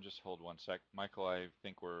 Marilyn, just hold one sec. Michael, I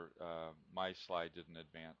think my slide didn't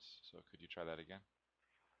advance, so could you try that again?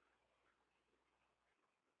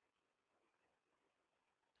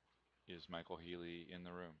 Is Michael Healy in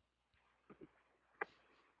the room?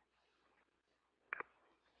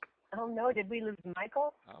 Oh no, did we lose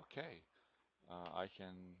Michael? Okay. I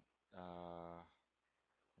can,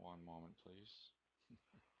 one moment please.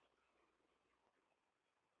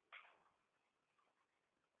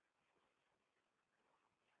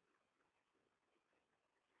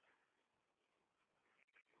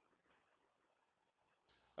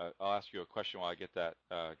 I'll ask you a question while I get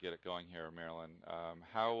it going here, Marilyn.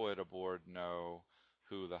 How would a board know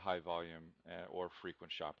who the high volume or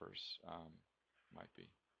frequent shoppers might be?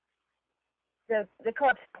 The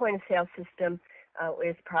co-op's point of sale system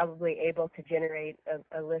is probably able to generate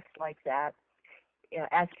a list like that.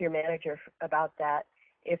 Ask your manager about that.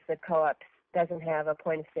 If the co-op doesn't have a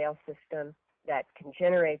point of sale system that can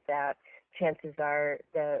generate that, chances are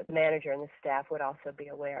the manager and the staff would also be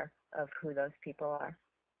aware of who those people are.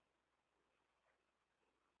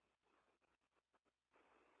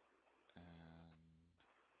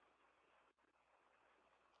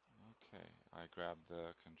 Okay, I grab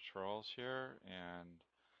the controls here, and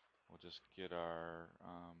we'll just get our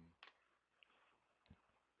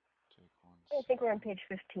take one second. I think we're on page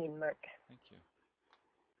 15, Mark. Thank you.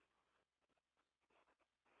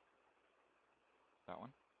 That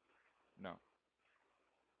one? No.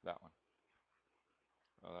 That one.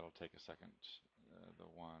 Well, that'll take a second. The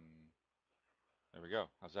one There we go.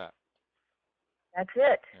 How's that? That's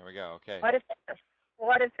it. There we go. Okay.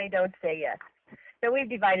 What if they don't say yes? So we've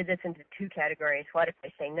divided this into two categories. What if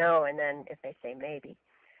they say no, and then if they say maybe.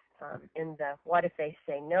 In the what if they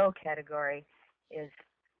say no category is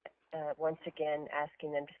once again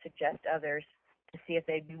asking them to suggest others to see if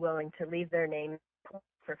they'd be willing to leave their name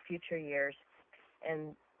for future years,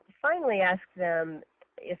 and finally ask them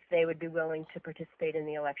if they would be willing to participate in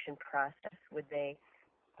the election process. Would they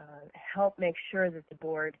help make sure that the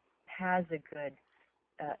board has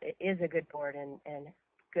is a good board and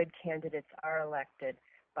good candidates are elected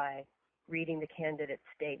by reading the candidate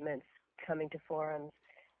statements, coming to forums,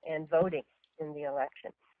 and voting in the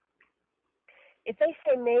election. If they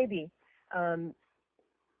say maybe,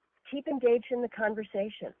 keep engaged in the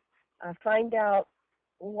conversation. Find out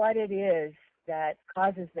what it is that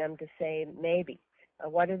causes them to say maybe.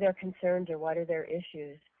 What are their concerns or what are their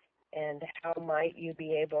issues, and how might you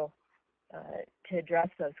be able to address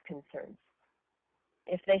those concerns?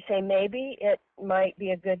 If they say maybe, it might be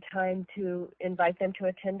a good time to invite them to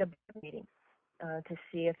attend a board meeting to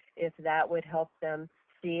see if that would help them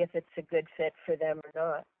see if it's a good fit for them or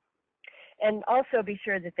not. And also be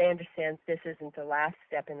sure that they understand this isn't the last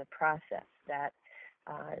step in the process, that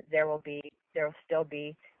there will still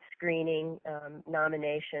be screening,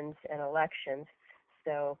 nominations, and elections.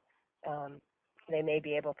 So they may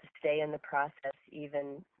be able to stay in the process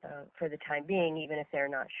even for the time being, even if they're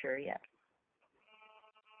not sure yet.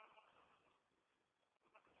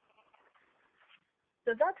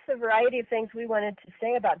 So that's the variety of things we wanted to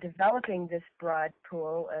say about developing this broad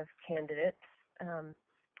pool of candidates.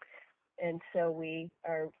 And so we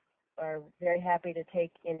are very happy to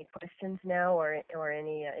take any questions now, or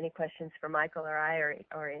any questions for Michael or I,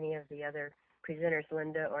 or any of the other presenters,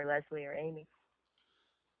 Linda or Leslie or Amy.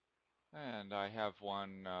 And I have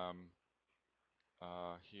one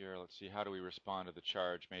here. Let's see. How do we respond to the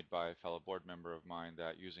charge made by a fellow board member of mine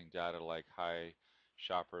that using data like high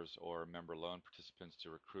shoppers or member loan participants to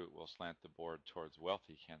recruit will slant the board towards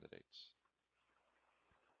wealthy candidates?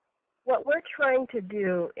 What we're trying to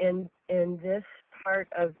do in this part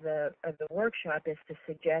of the workshop is to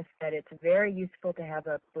suggest that it's very useful to have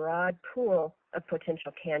a broad pool of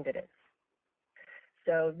potential candidates.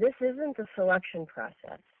 So this isn't a selection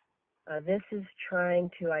process. This is trying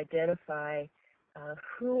to identify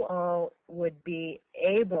who all would be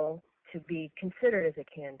able to be considered as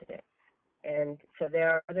a candidate. And so there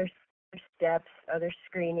are other steps, other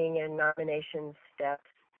screening and nomination steps.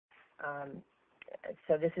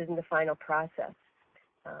 So this isn't the final process.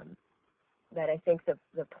 But I think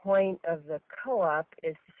the point of the co-op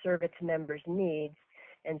is to serve its members' needs,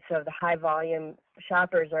 and so the high volume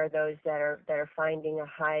shoppers are those that are finding a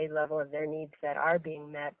high level of their needs that are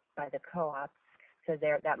being met by the co-op. So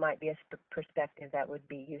that might be a perspective that would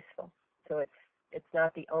be useful. So it's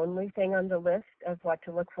not the only thing on the list of what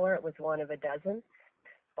to look for. It was one of a dozen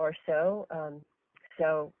or so.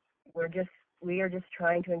 So we are just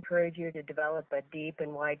trying to encourage you to develop a deep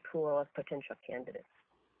and wide pool of potential candidates.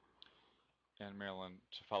 And Marilyn,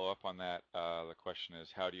 to follow up on that, the question is,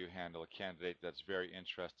 how do you handle a candidate that's very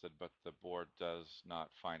interested but the board does not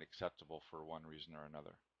find acceptable for one reason or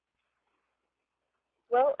another?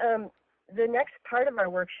 Well, the next part of our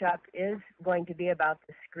workshop is going to be about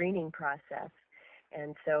the screening process.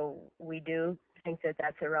 And so we do think that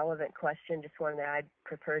that's a relevant question, just one that I'd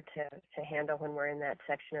prefer to handle when we're in that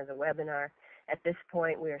section of the webinar. At this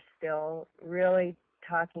point, we are still really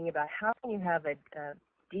talking about how can you have a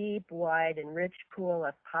deep, wide, and rich pool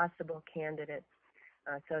of possible candidates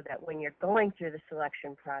so that when you're going through the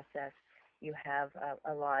selection process, you have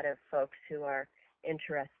a lot of folks who are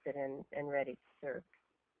interested and ready to serve.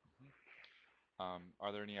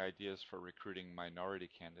 Are there any ideas for recruiting minority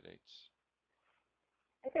candidates?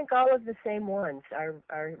 I think all of the same ones are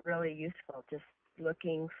really useful, just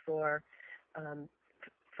looking for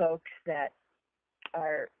folks that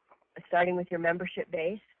are starting with your membership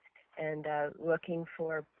base and looking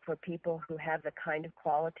for people who have the kind of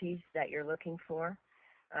qualities that you're looking for.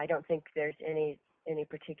 I don't think there's any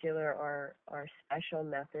particular or special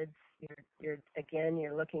methods. You're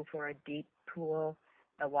looking for a deep pool,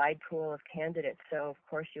 a wide pool of candidates. So of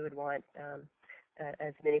course you would want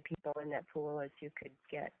as many people in that pool as you could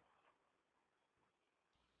get.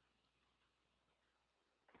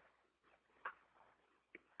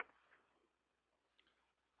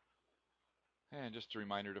 And just a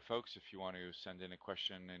reminder to folks, if you want to send in a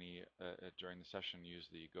question during the session, use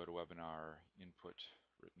the GoToWebinar input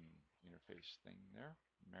written interface thing there.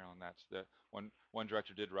 Marilyn, that's the one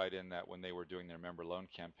director did write in that when they were doing their member loan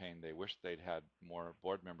campaign, they wished they'd had more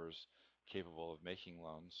board members capable of making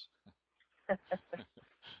loans.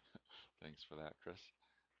 Thanks for that, Chris.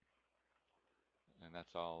 And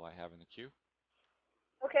that's all I have in the queue.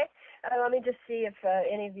 Okay. Let me just see if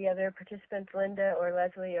any of the other participants, Linda or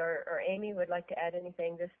Leslie or Amy, would like to add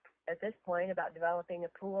anything at this point about developing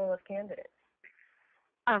a pool of candidates.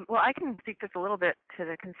 Well, I can speak just a little bit to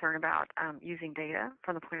the concern about using data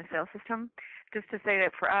from the point of sale system. Just to say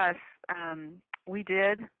that for us, we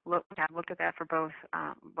have looked at that for both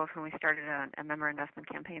when we started a member investment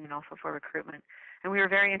campaign and also for recruitment. And we were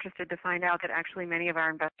very interested to find out that actually many of our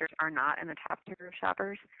investors are not in the top tier of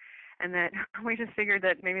shoppers, and that we just figured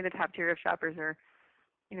that maybe the top tier of shoppers are,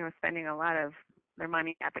 spending a lot of their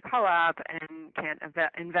money at the co-op and can't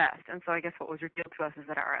invest. And so I guess what was revealed to us is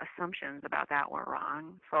that our assumptions about that were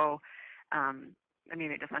wrong. So,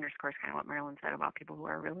 it just underscores kind of what Marilyn said about people who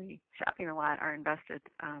are really shopping a lot are invested,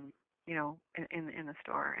 in the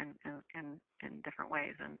store and in different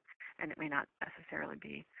ways. And it may not necessarily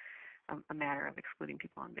be a matter of excluding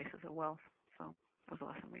people on basis of wealth. So that was a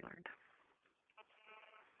lesson we learned.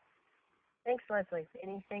 Thanks, Leslie.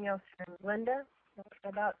 Anything else from Linda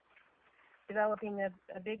about developing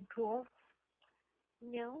a big pool?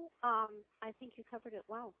 No, I think you covered it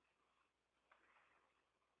well.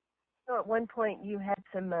 So at one point you had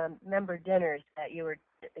some member dinners that you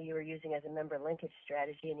were using as a member linkage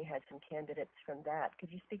strategy, and you had some candidates from that.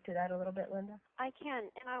 Could you speak to that a little bit, Linda? I can,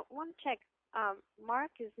 and I want to check.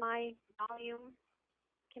 Mark, is my volume?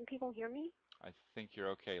 Can people hear me? I think you're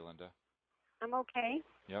okay, Linda. I'm okay.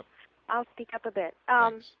 Yep. I'll speak up a bit.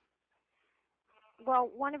 Thanks.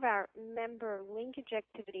 Well, one of our member linkage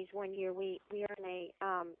activities one year, we are in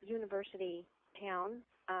a university town,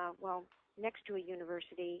 next to a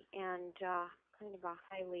university, and kind of a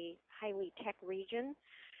highly tech region.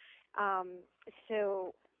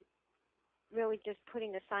 So really just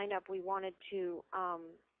putting a sign up, we wanted to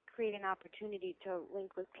create an opportunity to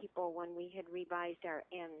link with people when we had revised our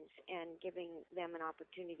ends and giving them an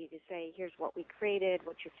opportunity to say, here's what we created,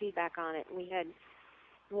 what's your feedback on it. And we had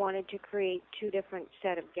wanted to create two different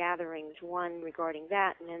set of gatherings, one regarding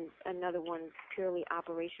that and then another one purely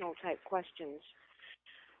operational type questions.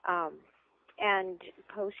 And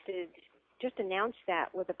just announced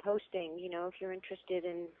that with a posting, if you're interested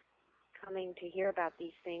in coming to hear about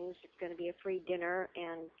these things, it's going to be a free dinner,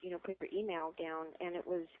 and, put your email down. And it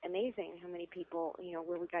was amazing how many people,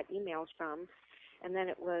 where we got emails from. And then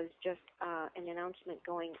it was just an announcement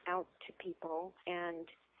going out to people, and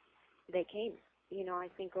they came. I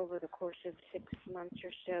think over the course of 6 months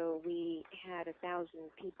or so, we had 1,000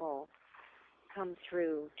 people come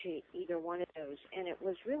through to either one of those. And it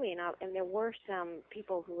was really and there were some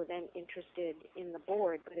people who were then interested in the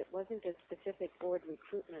board, but it wasn't a specific board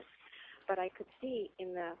recruitment. But I could see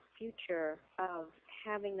in the future of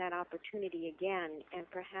having that opportunity again, and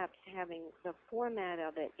perhaps having the format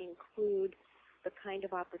of it include the kind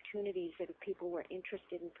of opportunities that if people were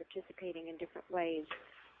interested in participating in different ways,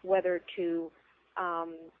 whether to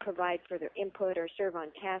provide further input or serve on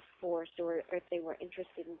task force, or if they were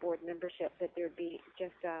interested in board membership, that there'd be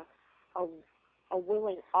just a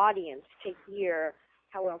willing audience to hear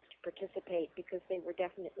how else to participate, because they were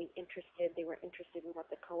definitely interested. They were interested in what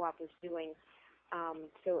the co-op was doing.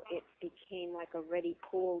 So it became like a ready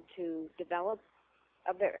pool to develop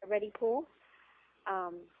a ready pool.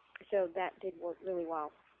 So that did work really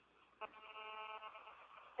well.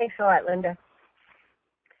 Thanks a lot, Linda.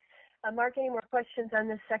 Mark, any more questions on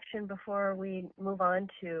this section before we move on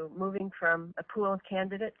to moving from a pool of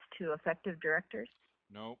candidates to effective directors?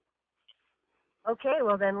 Nope. Okay,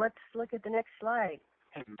 well then let's look at the next slide.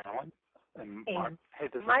 Hey, Marilyn. And Hey, Mark. Hey,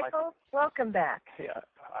 this is Michael, welcome back. Hey,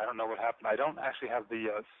 I don't know what happened. I don't actually have the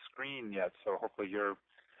screen yet, so hopefully you're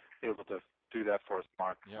able to do that for us,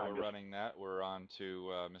 Mark. Yeah, we're running that. We're on to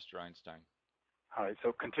Mr. Einstein. All right,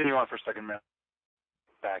 so continue on for a second, Marilyn.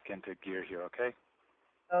 Back into gear here, okay?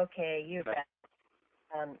 Okay, you bet.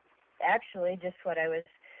 Actually, just what I was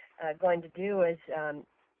going to do is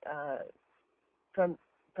from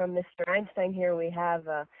Mr. Einstein here, we have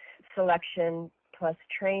selection plus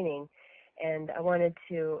training, and I wanted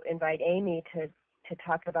to invite Amy to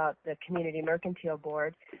talk about the Community Mercantile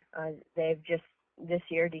Board. They've just this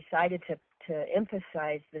year decided to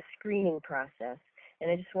emphasize the screening process, and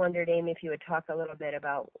I just wondered, Amy, if you would talk a little bit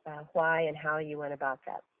about why and how you went about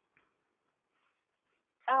that.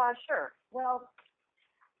 Sure. Well,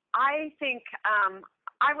 I think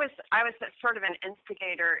I was sort of an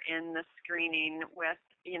instigator in the screening with,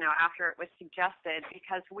 after it was suggested,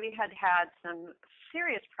 because we had some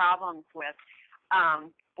serious problems with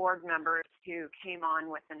board members who came on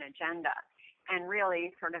with an agenda and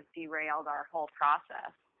really sort of derailed our whole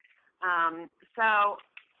process. So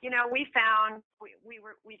we found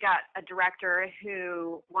we got a director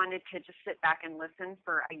who wanted to just sit back and listen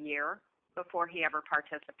for a year before he ever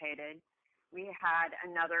participated. We had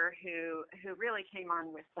another who really came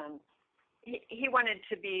on with some. He wanted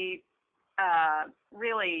to be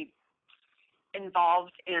really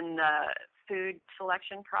involved in the food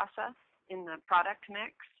selection process, in the product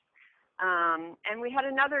mix. And we had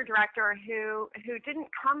another director who didn't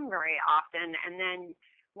come very often, and then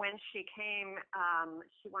when she came,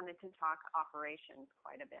 she wanted to talk operations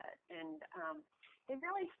quite a bit, and it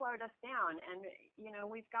really slowed us down. And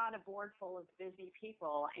we've got a board full of busy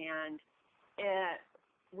people, and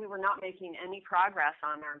we were not making any progress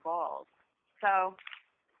on our goals. So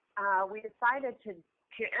we decided to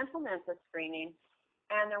implement the screening.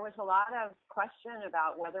 And there was a lot of question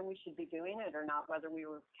about whether we should be doing it or not, whether we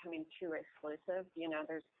were becoming too exclusive.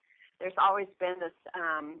 There's always been this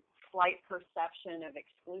slight perception of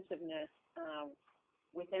exclusiveness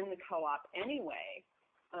within the co-op anyway.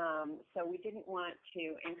 So we didn't want to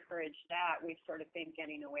encourage that. We've sort of been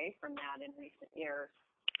getting away from that in recent years.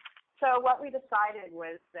 So what we decided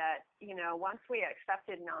was that, once we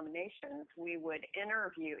accepted nominations, we would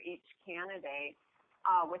interview each candidate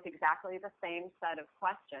with exactly the same set of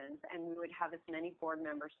questions, and we would have as many board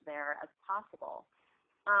members there as possible.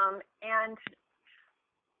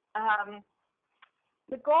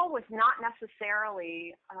 The goal was not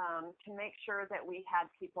necessarily to make sure that we had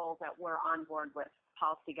people that were on board with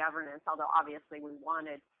policy governance, although obviously we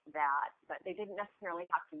wanted that, but they didn't necessarily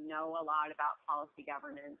have to know a lot about policy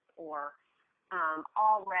governance or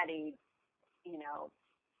already,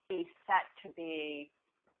 be set to be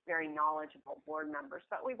very knowledgeable board members.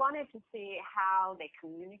 But we wanted to see how they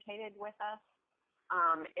communicated with us,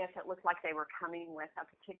 if it looked like they were coming with a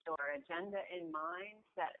particular agenda in mind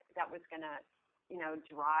that was going to,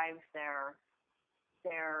 drive their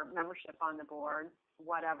membership on the board,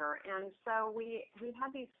 whatever. And so we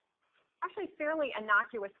had these actually fairly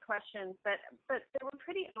innocuous questions, but they were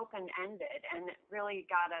pretty open-ended, and it really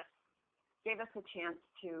gave us a chance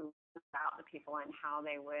to about the people and how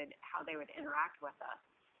they would interact with us.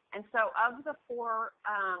 And so of the 4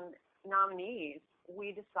 nominees,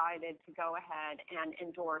 we decided to go ahead and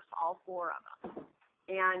endorse all 4 of them.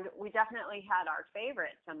 And we definitely had our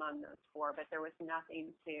favorites among those 4, but there was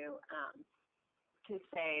nothing to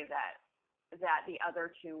say that the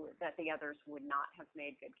others would not have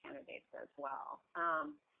made good candidates as well.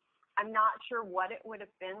 I'm not sure what it would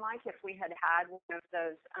have been like if we had one of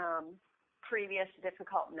those previous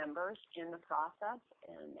difficult members in the process,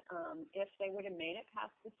 and if they would have made it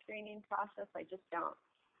past the screening process. I just don't,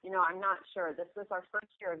 I'm not sure. This was our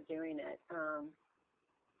first year of doing it,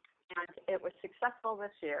 and it was successful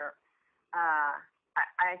this year.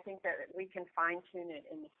 I think that we can fine-tune it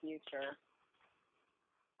in the future.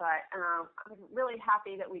 But I'm really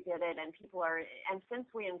happy that we did it, and and since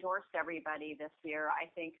we endorsed everybody this year, I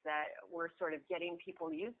think that we're sort of getting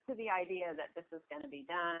people used to the idea that this is going to be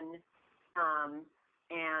done.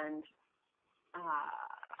 And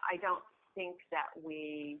I don't think that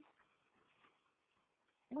we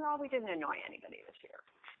didn't annoy anybody this year,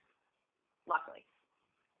 luckily.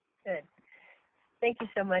 Good. Thank you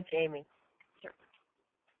so much, Amy. Sure.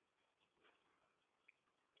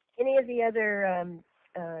 Any of the other,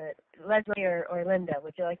 Leslie or Linda,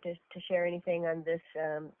 would you like to share anything on this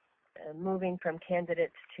moving from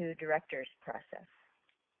candidates to directors process?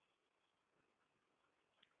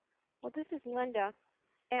 Well, this is Linda,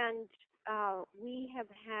 and we have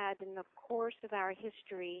had, in the course of our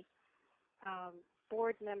history,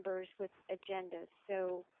 board members with agendas.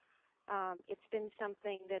 So it's been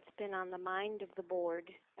something that's been on the mind of the board,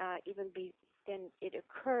 and it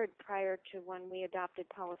occurred prior to when we adopted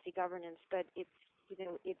policy governance, but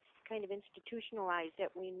it's kind of institutionalized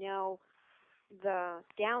that we know the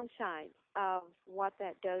downside of what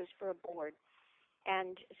that does for a board.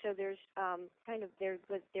 And so there's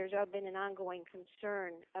been an ongoing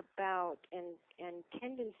concern about and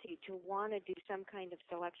tendency to want to do some kind of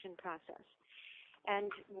selection process.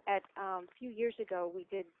 And a few years ago, we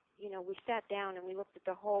sat down and we looked at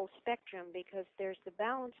the whole spectrum, because there's the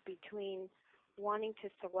balance between wanting to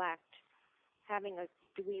select,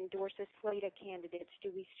 do we endorse a slate of candidates,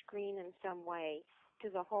 do we screen in some way, to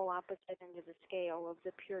the whole opposite end of the scale of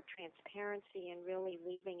the pure transparency and really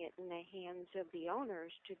leaving it in the hands of the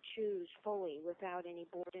owners to choose fully without any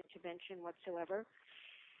board intervention whatsoever.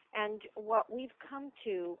 And what we've come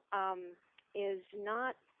to is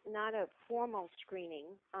not a formal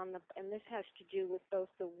screening and this has to do with both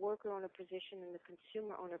the worker owner position and the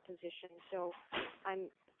consumer owner position. So I'm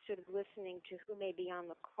sort of listening to who may be on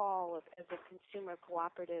the call as a consumer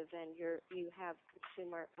cooperative, and you have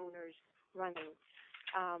consumer owners running.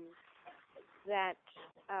 that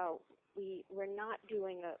we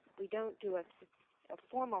don't do a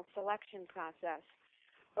formal selection process,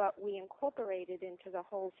 but we incorporate it into the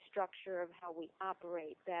whole structure of how we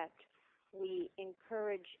operate, that we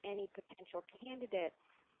encourage any potential candidate.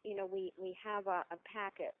 We have a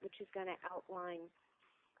packet which is going to outline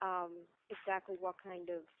exactly what kind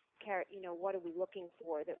of what are we looking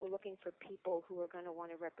for, that we're looking for people who are going to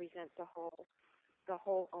want to represent the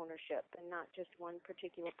whole ownership and not just one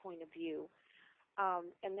particular point of view.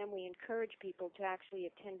 And then we encourage people to actually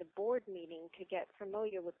attend a board meeting to get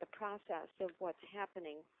familiar with the process of what's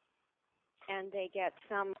happening. And they get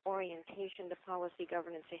some orientation to policy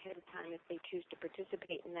governance ahead of time if they choose to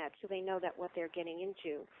participate in that, so they know that what they're getting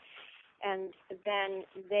into. And then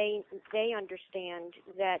they understand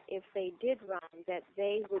that if they did run, that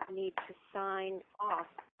they would need to sign off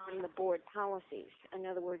on the board policies. In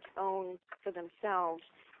other words, own for themselves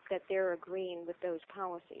that they're agreeing with those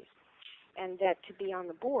policies. And that to be on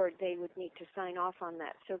the board, they would need to sign off on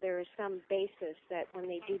that. So there is some basis that when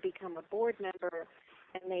they do become a board member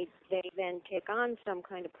and they then take on some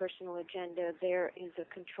kind of personal agenda, there is a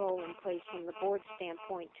control in place from the board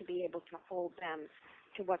standpoint to be able to hold them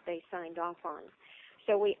to what they signed off on.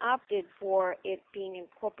 So we opted for it being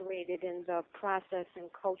incorporated in the process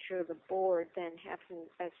and culture of the board than having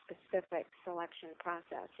a specific selection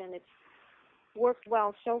process. And it's worked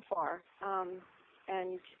well so far.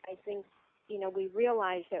 And I think, we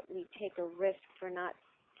realize that we take a risk to not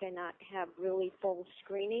have really full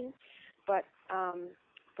screening, but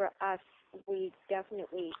for us, we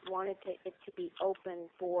definitely wanted it to be open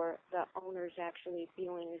for the owners actually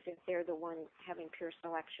feeling as if they're the one having pure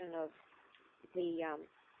selection of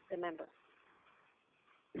the member.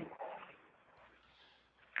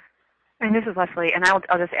 And this is Leslie, and I'll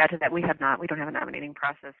just add to that, we don't have a nominating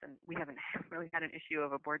process, and we haven't really had an issue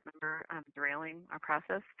of a board member derailing our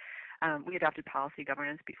process. We adopted policy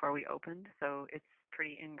governance before we opened, so it's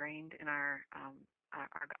pretty ingrained in our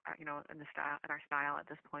in our style at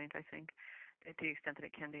this point, I think, to the extent that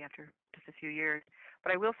it can be after just a few years.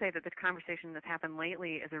 But I will say that this conversation that's happened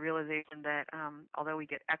lately is a realization that although we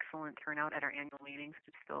get excellent turnout at our annual meetings,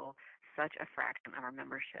 it's still such a fraction of our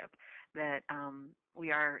membership that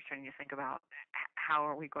we are starting to think about how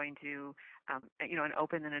are we going to, an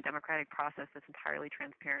open and a democratic process that's entirely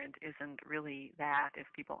transparent isn't really that if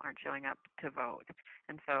people aren't showing up to vote.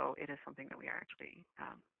 And so it is something that we are actually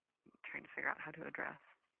trying to figure out how to address.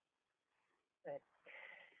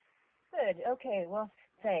 Good. Okay. Well,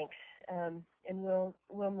 thanks. And we'll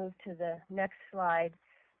move to the next slide.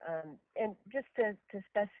 And just to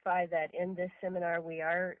specify that in this seminar we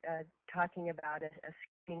are talking about a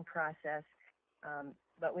screening process,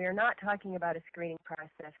 but we are not talking about a screening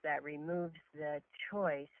process that removes the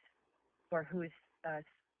choice for who's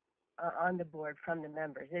on the board from the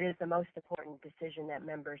members. It is the most important decision that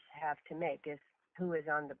members have to make, is who is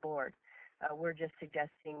on the board. We're just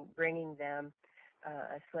suggesting bringing them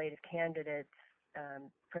a slate of candidates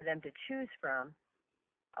for them to choose from,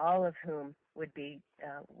 all of whom would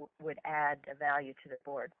add a value to the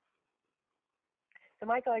board. So,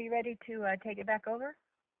 Michael, are you ready to take it back over?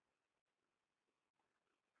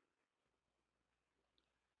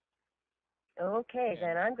 Okay,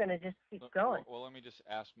 then I'm going to just keep going. Well, let me just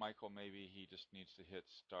ask Michael. Maybe he just needs to hit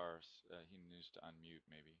stars. He needs to unmute.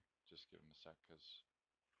 Maybe just give him a sec.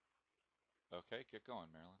 Okay, get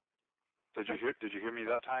going, Marilyn. Did you hear me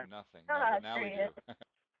that time? Nothing. No, but now we do.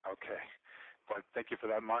 Okay. Well, thank you for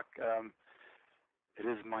that, Mark. It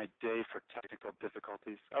is my day for technical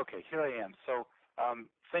difficulties. Okay, here I am. So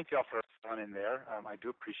thank you all for filling in there. I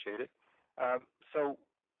do appreciate it. So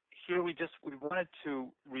here we wanted to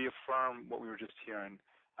reaffirm what we were just hearing.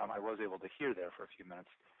 I was able to hear there for a few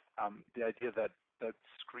minutes. The idea that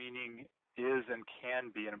screening is and can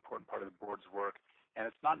be an important part of the board's work, and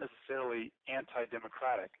it's not necessarily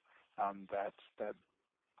anti-democratic. That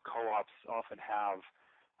co-ops often have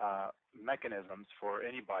mechanisms for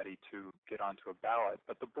anybody to get onto a ballot,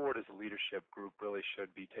 but the board as a leadership group really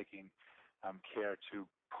should be taking care to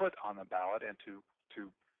put on the ballot and to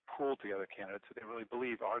pool together candidates who they really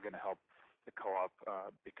believe are going to help the co-op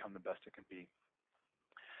become the best it can be.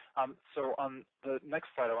 So on the next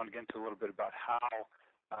slide, I want to get into a little bit about how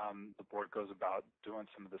the board goes about doing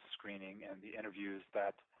some of the screening and the interviews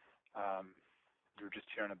that you were just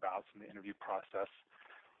hearing about, from the interview process.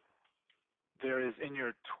 There is in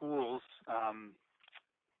your tools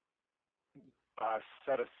a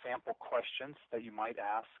set of sample questions that you might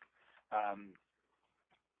ask.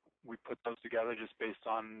 We put those together just based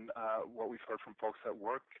on what we've heard from folks at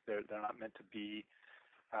work. They're not meant to be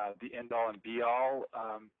the end-all and be-all,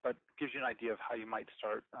 but gives you an idea of how you might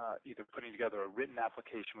start either putting together a written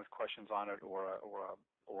application with questions on it or a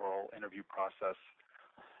oral interview process.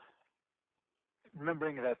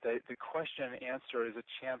 Remembering that the question and answer is a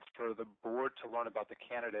chance for the board to learn about the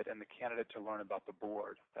candidate and the candidate to learn about the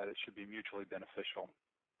board, that it should be mutually beneficial.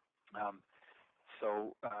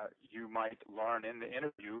 So you might learn in the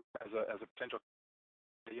interview as a potential,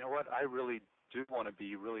 you know what, I really do want to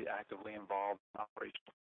be really actively involved in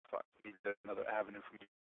operations. So I need another avenue for me.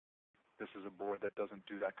 This is a board that doesn't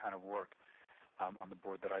do that kind of work. On the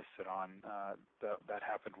board that I sit on, that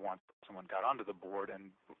happened once. Someone got onto the board and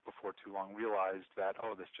before too long realized that,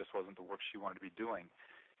 oh, this just wasn't the work she wanted to be doing,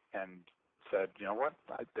 and said, you know what,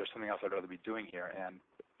 there's something else I'd rather be doing here. And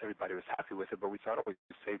everybody was happy with it, but we thought, oh, we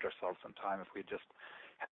saved ourselves some time if we had just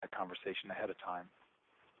had a conversation ahead of time.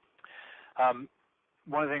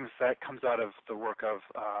 One of the things that comes out of the work of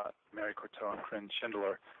Mary Courteau and Corinne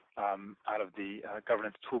Schindler, out of the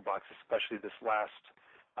governance toolbox, especially this last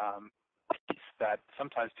piece, that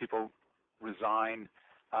sometimes people resign,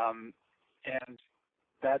 and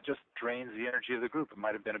that just drains the energy of the group. It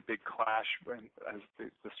might have been a big clash. As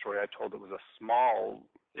the story I told, it was a small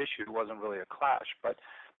issue. It wasn't really a clash, but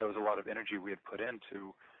there was a lot of energy we had put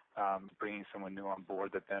into bringing someone new on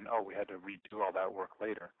board that then, oh, we had to redo all that work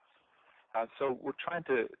later. So we're trying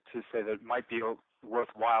to say that it might be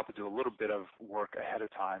worthwhile to do a little bit of work ahead of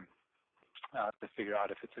time to figure out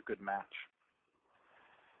if it's a good match.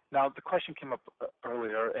 Now, the question came up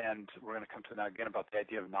earlier, and we're going to come to it now again, about the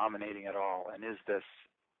idea of nominating at all, and is this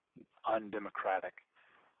undemocratic?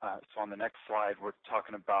 So on the next slide, we're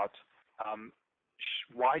talking about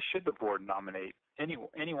why should the board nominate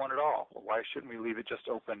anyone at all? Why shouldn't we leave it just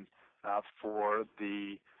open for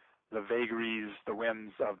the vagaries, the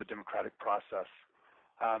whims of the democratic process?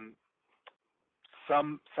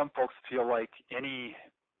 Some folks feel like any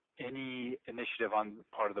initiative on the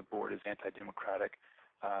part of the board is anti-democratic.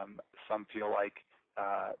 Some feel like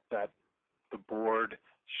that the board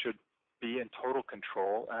should be in total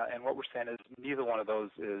control, and what we're saying is neither one of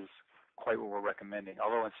those is quite what we're recommending.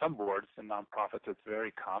 Although in some boards, in nonprofits, it's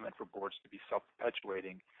very common for boards to be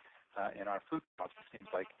self-perpetuating. In our food co-ops, it seems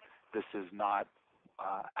like this is not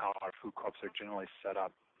how our food co-ops are generally set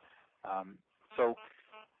up. So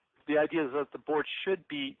the idea is that the board should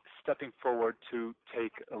be stepping forward to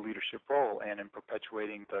take a leadership role, and in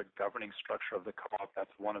perpetuating the governing structure of the co-op,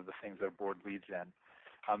 that's one of the things that board leads in.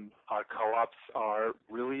 Our co-ops are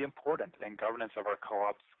really important, and governance of our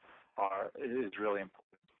co-ops is really important.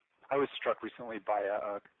 I was struck recently by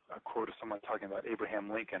a quote of someone talking about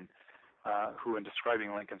Abraham Lincoln, who in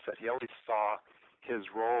describing Lincoln said he always saw his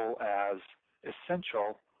role as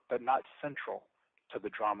essential but not central to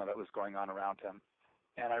the drama that was going on around him.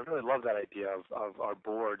 And I really love that idea of our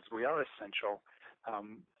boards. We are essential,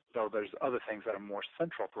 though there's other things that are more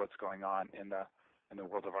central to what's going on in the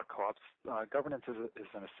world of our co-ops. Governance is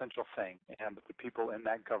an essential thing, and the people in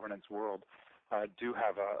that governance world do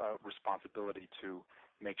have a responsibility to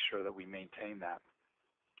make sure that we maintain that.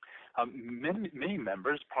 Many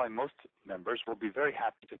members, probably most members, will be very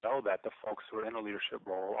happy to know that the folks who are in a leadership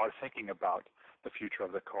role are thinking about the future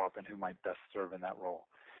of the co-op and who might best serve in that role.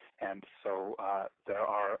 And so there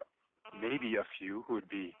are maybe a few who would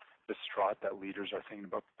be distraught that leaders are thinking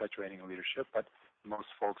about perpetuating leadership, but most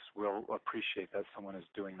folks will appreciate that someone is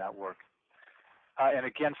doing that work. And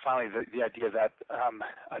again, finally, the idea that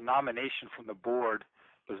a nomination from the board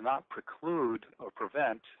does not preclude or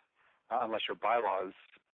prevent, unless your bylaws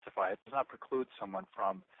specify it, does not preclude someone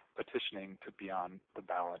from petitioning to be on the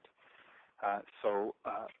ballot. So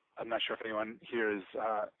I'm not sure if anyone here is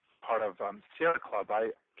part of Sierra Club. I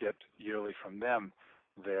get yearly from them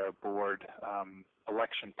their board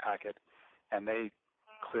election packet, and they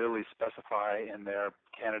clearly specify in their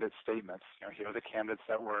candidate statements, here are the candidates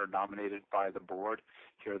that were nominated by the board,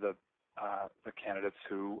 here are the candidates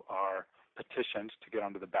who are petitioned to get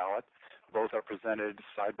onto the ballot. Both are presented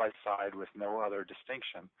side by side with no other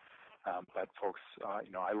distinction. But folks,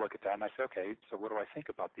 I look at that and I say, okay, so what do I think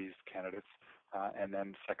about these candidates? And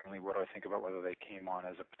then secondly, what do I think about whether they came on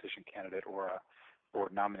as a petition candidate or a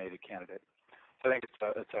board-nominated candidate? So I think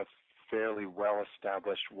it's a fairly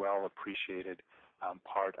well-established, well-appreciated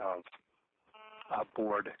part of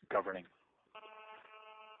board governing.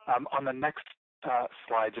 On the next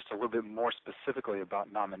slide, just a little bit more specifically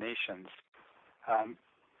about nominations.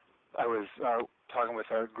 I was talking with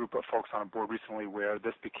a group of folks on a board recently where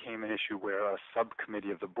this became an issue where a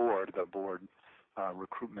subcommittee of the board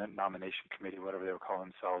recruitment nomination committee, whatever they would call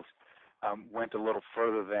themselves, went a little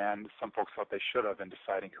further than some folks thought they should have in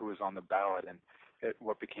deciding who was on the ballot. And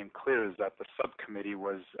what became clear is that the subcommittee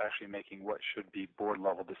was actually making what should be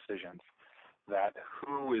board-level decisions, that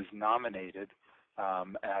who is nominated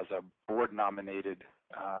as a board-nominated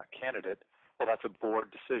candidate, well, that's a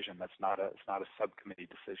board decision. It's not a subcommittee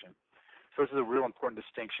decision. So this is a real important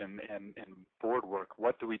distinction in board work.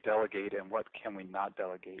 What do we delegate and what can we not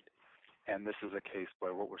delegate? And this is a case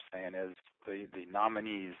where what we're saying is the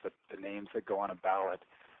nominees, the names that go on a ballot,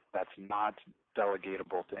 that's not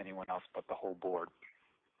delegatable to anyone else but the whole board.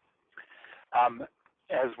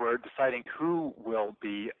 As we're deciding who will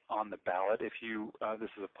be on the ballot, if you, this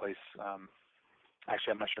is a place,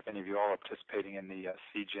 actually I'm not sure if any of you all are participating in the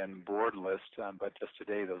CGen board list, but just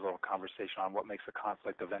today there was a little conversation on what makes a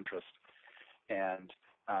conflict of interest. And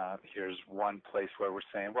here's one place where we're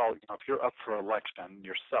saying, well, if you're up for election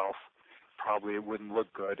yourself, probably it wouldn't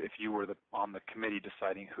look good if you were on the committee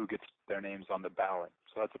deciding who gets their names on the ballot.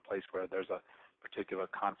 So that's a place where there's a particular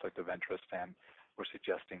conflict of interest, and we're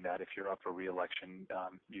suggesting that if you're up for re-election,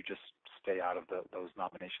 you just stay out of those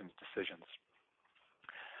nominations decisions.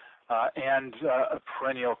 And a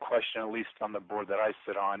perennial question, at least on the board that I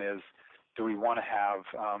sit on, is do we want to have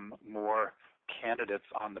more candidates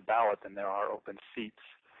on the ballot than there are open seats?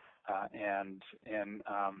 And in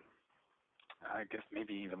I guess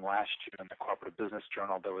maybe even last year in the Cooperative Business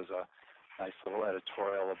Journal, there was a nice little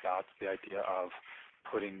editorial about the idea of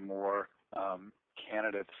putting more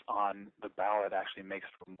candidates on the ballot actually makes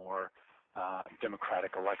for more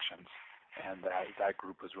democratic elections, and that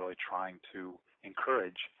group was really trying to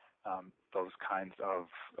encourage those kinds of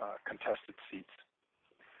contested seats.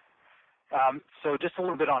 So just a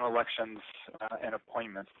little bit on elections and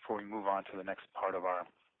appointments before we move on to the next part of our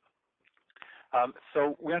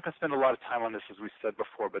so we're not going to spend a lot of time on this, as we said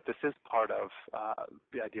before, but this is part of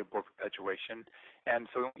the idea of board perpetuation, and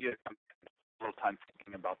so you have a little time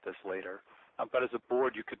thinking about this later. But as a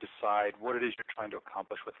board, you could decide what it is you're trying to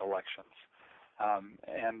accomplish with elections.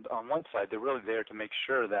 And on one side, they're really there to make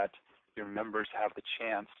sure that your members have the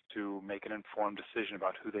chance to make an informed decision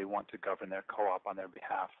about who they want to govern their co-op on their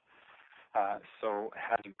behalf. So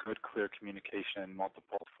having good, clear communication in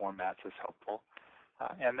multiple formats is helpful.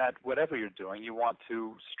 And that whatever you're doing, you want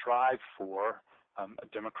to strive for a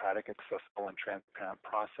democratic, accessible, and transparent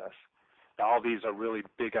process. Now, all these are really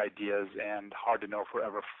big ideas and hard to know if we're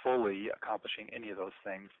ever fully accomplishing any of those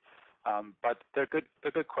things. But they're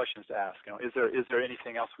good questions to ask. Is there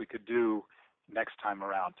anything else we could do next time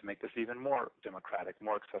around to make this even more democratic,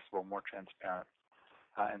 more accessible, more transparent?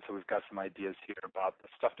 And so we've got some ideas here about the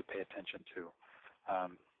stuff to pay attention to.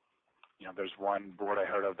 There's one board I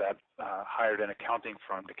heard of that hired an accounting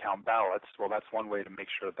firm to count ballots. Well, that's one way to make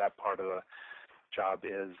sure that part of the job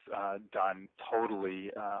is done totally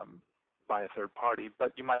by a third party.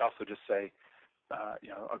 But you might also just say,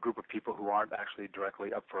 a group of people who aren't actually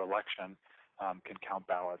directly up for election can count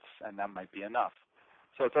ballots, and that might be enough.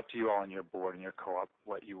 So it's up to you all in your board and your co-op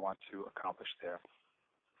what you want to accomplish there.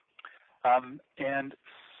 And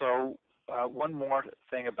so one more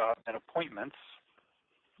thing about appointments.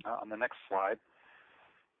 On the next slide,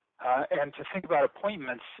 and to think about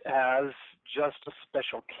appointments as just a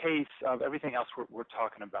special case of everything else we're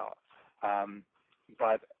talking about.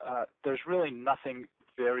 But there's really nothing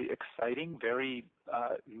very exciting, very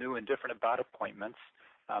new and different about appointments.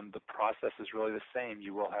 The process is really the same.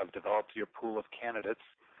 You will have developed your pool of candidates.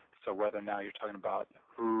 So whether now you're talking about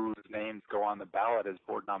whose names go on the ballot as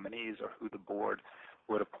board nominees or who the board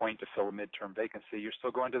would appoint to fill a midterm vacancy, you're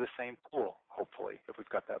still going to the same pool, hopefully, if we've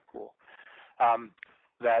got that pool.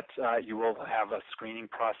 You will have a screening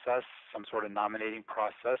process, some sort of nominating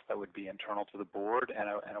process that would be internal to the board, and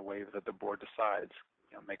a way that the board decides,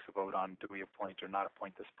 makes a vote on do we appoint or not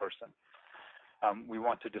appoint this person. We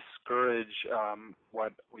want to discourage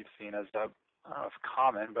what we've seen as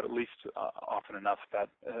common, but at least often enough that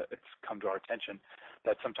it's come to our attention,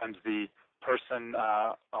 that sometimes the person,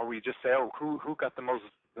 or we just say, oh, who got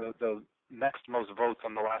the next most votes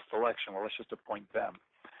on the last election? Well, let's just appoint them.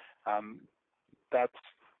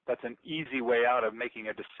 That's an easy way out of making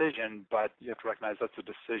a decision, but you have to recognize that's a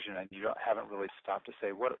decision, and you haven't really stopped to say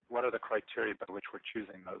what are the criteria by which we're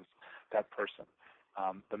choosing that person.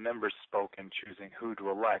 The members spoke in choosing who to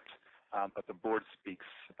elect, but the board speaks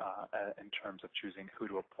in terms of choosing who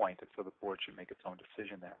to appoint, and so the board should make its own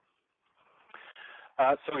decision there.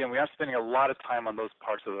 So again, we aren't spending a lot of time on those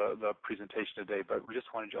parts of the presentation today, but we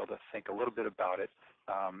just wanted you all to think a little bit about it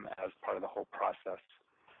as part of the whole process.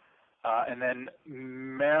 And then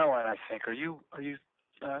Marilyn, I think, are you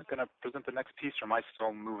going to present the next piece, or am I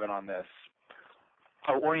still moving on this?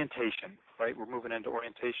 Oh, orientation, right? We're moving into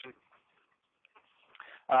orientation.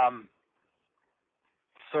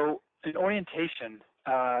 So in orientation,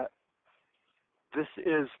 this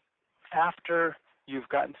is after you've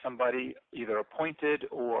gotten somebody either appointed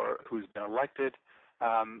or who's been elected.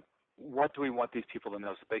 What do we want these people to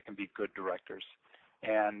know so they can be good directors?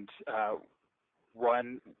 And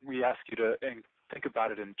when we ask you to think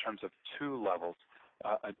about it in terms of two levels,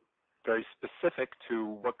 very specific to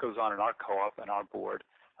what goes on in our co-op and our board,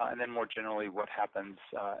 and then more generally what happens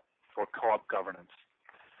for co-op governance.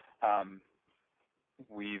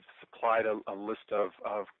 We've supplied a list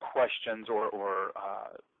of questions or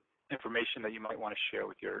information that you might want to share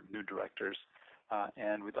with your new directors.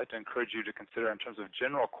 And we'd like to encourage you to consider, in terms of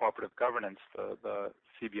general cooperative governance, the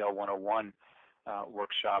CBL 101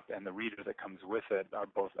 workshop and the reader that comes with it are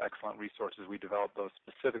both excellent resources. We developed those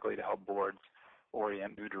specifically to help boards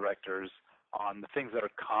orient new directors on the things that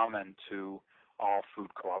are common to all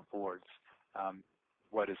food co-op boards.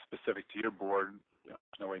 What is specific to your board,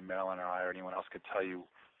 there's no way Marilyn or I or anyone else could tell you,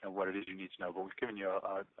 what it is you need to know, but we've given you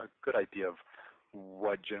a good idea of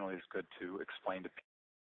what generally is good to explain to people.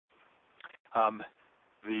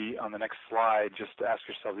 On the next slide, just ask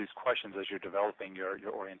yourself these questions as you're developing your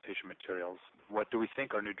orientation materials. What do we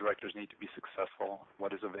think our new directors need to be successful?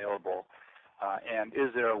 What is available? And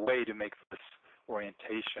is there a way to make this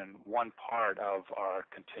orientation one part of our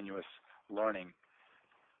continuous learning?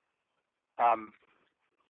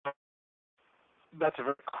 That's a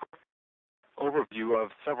very quick overview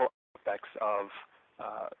of several aspects of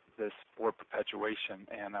this board perpetuation,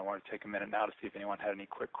 and I want to take a minute now to see if anyone had any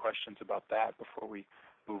quick questions about that before we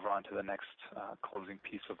move on to the next closing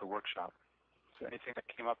piece of the workshop. Is there anything that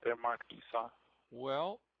came up there, Mark, that you saw?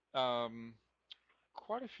 Well,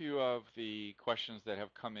 quite a few of the questions that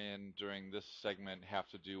have come in during this segment have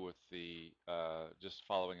to do with the just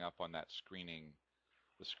following up on that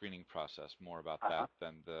the screening process, more about that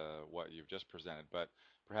than what you've just presented. But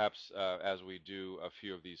perhaps as we do a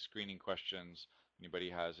few of these screening questions,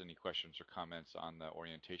 anybody has any questions or comments on the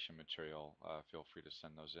orientation material, feel free to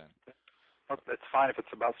send those in. Well, it's fine if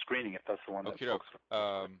it's about screening, if that's the one that folks...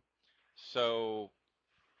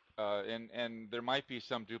 And there might be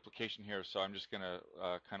some duplication here, so I'm just going to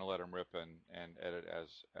kind of let them rip and edit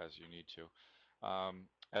as you need to.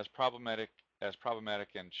 As problematic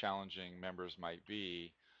and challenging members might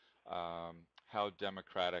be, how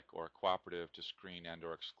democratic or cooperative to screen and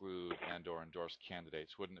or exclude and or endorse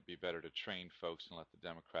candidates? Wouldn't it be better to train folks and let the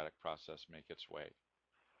democratic process make its way?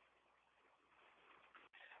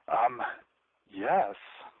 Yes,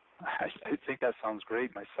 I think that sounds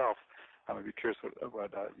great myself. I would be curious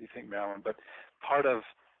what you think, Marilyn. But part of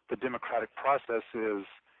the democratic process is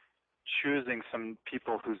choosing some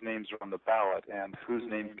people whose names are on the ballot, and whose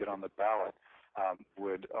names get on the ballot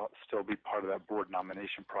would still be part of that board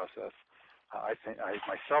nomination process. I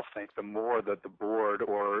myself think the more that the board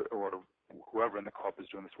or whoever in the co-op is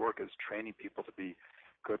doing this work is training people to be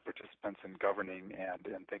good participants in governing and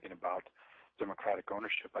in thinking about democratic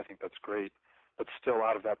ownership, I think that's great. But still,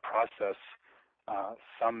 out of that process,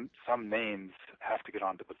 some names have to get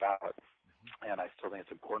onto the ballot, and I still think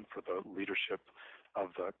it's important for the leadership of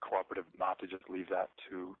the cooperative not to just leave that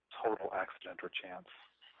to total accident or chance.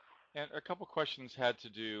 And a couple questions had to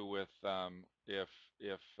do with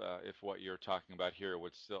if what you're talking about here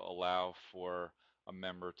would still allow for a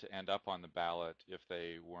member to end up on the ballot if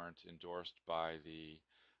they weren't endorsed by the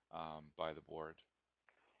board.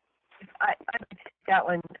 I take that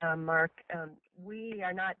one, Mark. We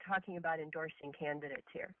are not talking about endorsing candidates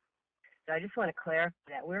here. So I just want to clarify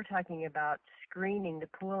that. We're talking about screening the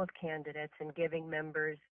pool of candidates and giving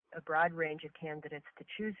members a broad range of candidates to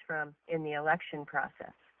choose from in the election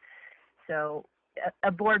process. So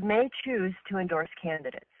a board may choose to endorse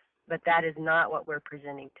candidates, but that is not what we're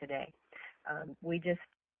presenting today. We just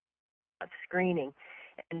screening.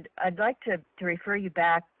 And I'd like to refer you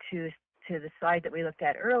back to the slide that we looked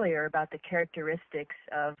at earlier about the characteristics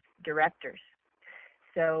of directors.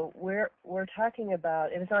 So we're talking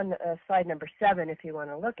about, it was on slide number 7 if you want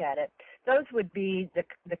to look at it. Those would be the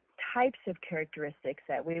types of characteristics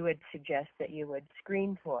that we would suggest that you would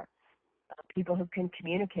screen for. People who can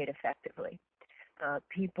communicate effectively,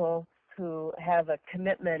 people who have a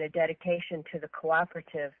commitment, a dedication to the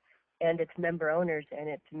cooperative and its member owners and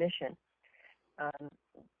its mission,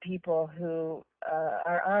 people who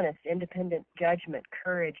are honest, independent judgment,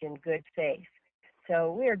 courage, and good faith.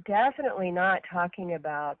 So we are definitely not talking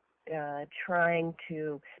about trying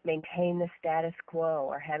to maintain the status quo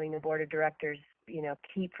or having the board of directors,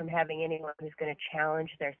 keep from having anyone who's going to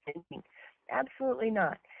challenge their thinking. Absolutely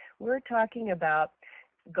not. We're talking about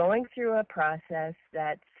going through a process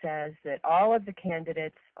that says that all of the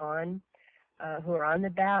candidates who are on the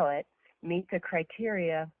ballot meet the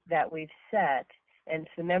criteria that we've set, and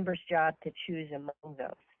it's the member's job to choose among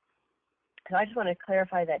those. So I just want to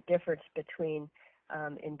clarify that difference between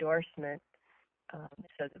endorsement.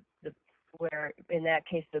 So where in that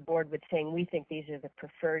case the board would say we think these are the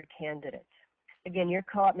preferred candidates. Again, your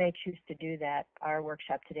co-op may choose to do that. Our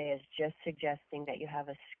workshop today is just suggesting that you have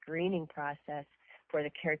a screening process for the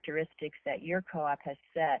characteristics that your co-op has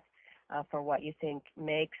set for what you think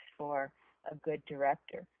makes for a good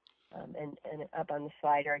director. And up on the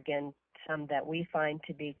slide are, again, some that we find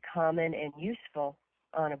to be common and useful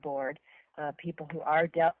on a board. People who are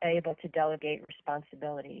able to delegate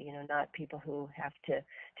responsibility, not people who have to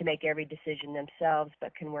make every decision themselves,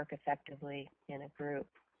 but can work effectively in a group.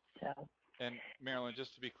 So. And Marilyn,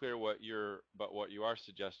 just to be clear, what you are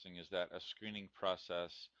suggesting is that a screening process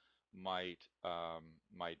might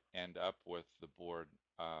end up with the board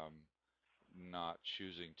not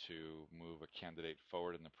choosing to move a candidate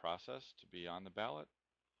forward in the process to be on the ballot?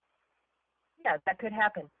 Yeah, that could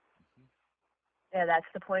happen. Yeah, that's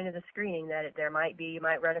the point of the screening, that you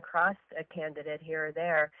might run across a candidate here or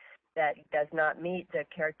there that does not meet the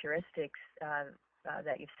characteristics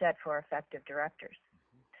that you've set for effective directors.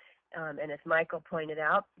 And as Michael pointed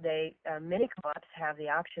out, many co-ops have the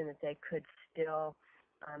option that they could still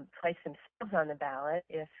place themselves on the ballot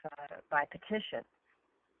if by petition.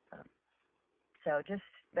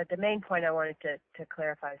 But the main point I wanted to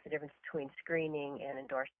clarify is the difference between screening and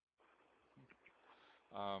endorsement.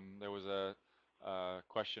 There was a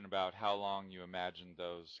question about how long you imagined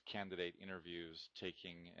those candidate interviews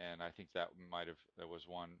taking, and I think there was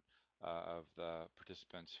one of the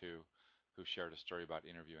participants who shared a story about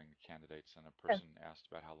interviewing the candidates, and a person asked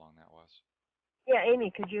about how long that was. Yeah, Amy,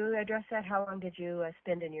 could you address that? How long did you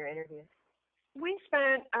spend in your interviews? We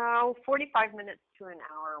spent 45 minutes to an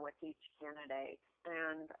hour with each candidate,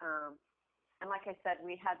 and like I said,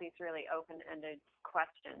 we had these really open-ended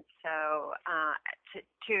questions. So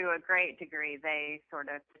to a great degree, they sort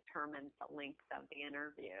of determined the length of the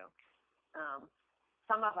interview.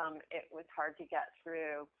 Some of them, it was hard to get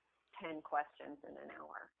through 10 questions in an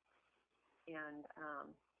hour. And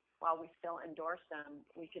while we still endorsed them,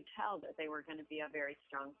 we could tell that they were going to be a very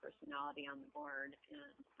strong personality on the board.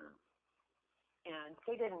 And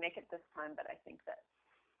they didn't make it this time, but I think that,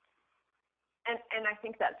 and I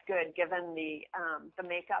think that's good given the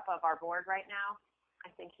makeup of our board right now. I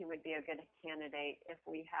think he would be a good candidate if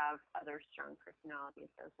we have other strong personalities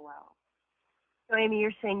as well. So Amy,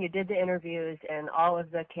 you're saying you did the interviews and all of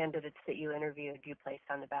the candidates that you interviewed you placed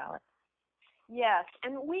on the ballot? Yes,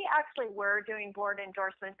 and we actually were doing board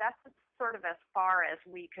endorsement. That's sort of as far as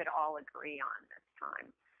we could all agree on this time.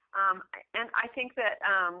 And I think that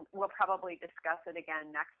we'll probably discuss it again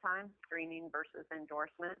next time, screening versus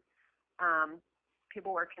endorsement.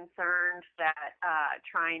 People were concerned that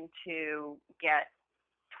trying to get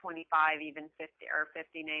 25, even 50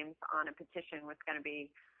 names on a petition was going to be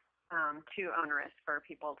too onerous for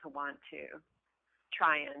people to want to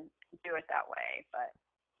try and do it that way. But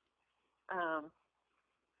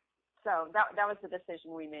so that was the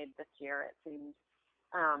decision we made this year. It seemed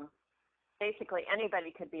basically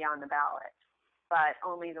anybody could be on the ballot, but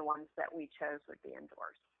only the ones that we chose would be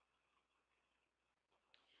endorsed.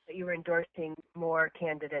 But you were endorsing more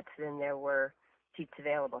candidates than there were seats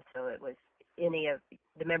available, so it was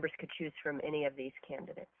the members could choose from any of these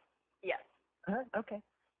candidates. Yes. Okay.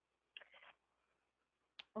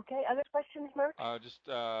 Okay. Other questions, Mark? Just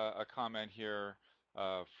a comment here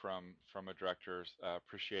from a director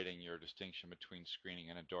appreciating your distinction between screening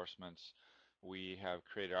and endorsements. We have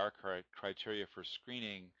created our criteria for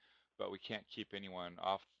screening, but we can't keep anyone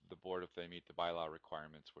off the board if they meet the bylaw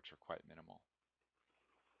requirements, which are quite minimal.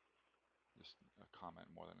 Just a comment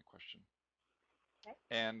more than a question. Okay.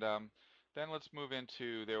 And then let's move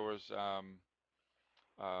into, there was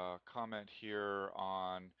a comment here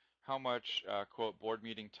on how much, quote, board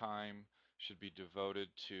meeting time should be devoted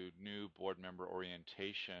to new board member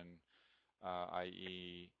orientation,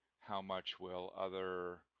 i.e. how much will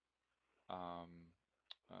other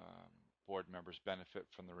board members benefit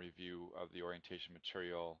from the review of the orientation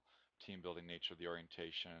material, team building nature of the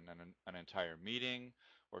orientation, and an entire meeting,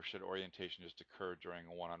 or should orientation just occur during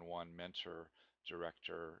a one-on-one mentor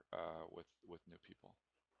director with new people?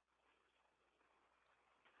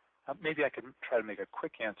 Maybe I could try to make a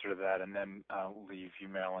quick answer to that and then leave you,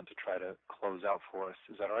 Marilyn, to try to close out for us.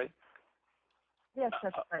 Is that all right? Yes,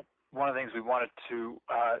 that's right. One of the things we wanted to,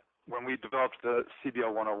 when we developed the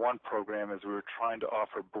CBL 101 program, is we were trying to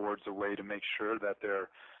offer boards a way to make sure that their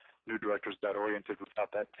new directors got oriented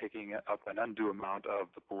without that taking up an undue amount of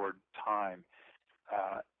the board time.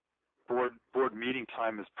 Board meeting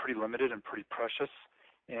time is pretty limited and pretty precious,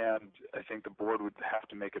 and I think the board would have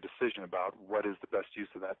to make a decision about what is the best use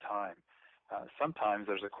of that time. Sometimes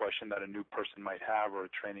there's a question that a new person might have or a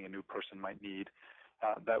training a new person might need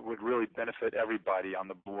that would really benefit everybody on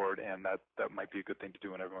the board, and that might be a good thing to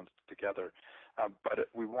do when everyone's together. But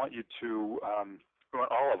we want you to, we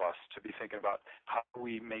want all of us to be thinking about how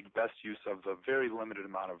we make best use of the very limited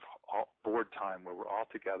amount of board time where we're all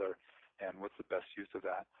together, and what's the best use of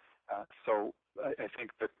that. So I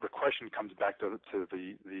think that the question comes back to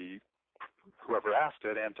the whoever asked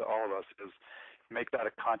it and to all of us is make that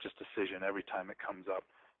a conscious decision every time it comes up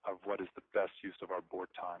of what is the best use of our board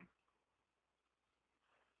time.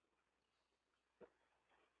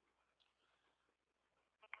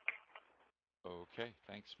 Okay,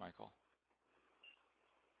 thanks, Michael.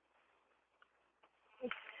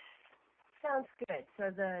 Sounds good.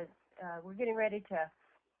 So we're getting ready to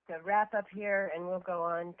wrap up here, and we'll go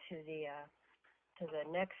on to the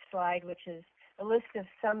next slide, which is a list of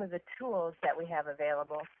some of the tools that we have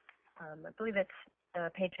available. I believe it's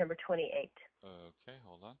page number 28. Okay,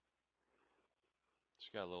 hold on. So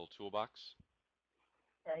you got a little toolbox?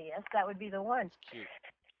 Yes, that would be the one. That's cute.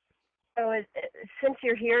 So since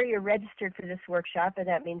you're here, you're registered for this workshop, and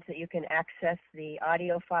that means that you can access the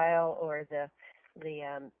audio file or the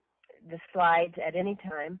slides at any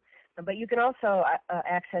time. But you can also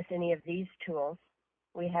access any of these tools.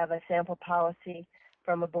 We have a sample policy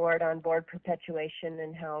from a board on board perpetuation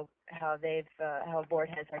and how a board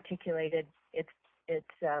has articulated its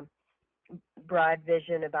broad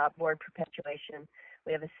vision about board perpetuation.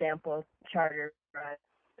 We have a sample charter,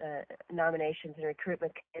 nominations and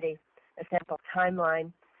recruitment committee, a sample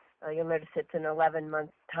timeline. You'll notice it's an 11-month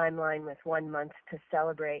timeline with 1 month to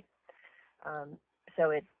celebrate. So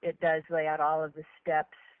it does lay out all of the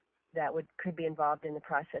steps that could be involved in the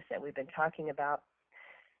process that we've been talking about.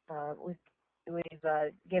 We've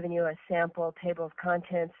given you a sample table of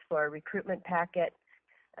contents for a recruitment packet.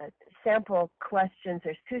 Sample questions,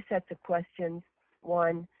 there's 2 sets of questions.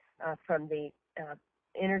 One from the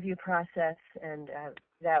interview process, and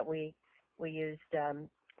that we used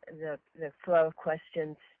the flow of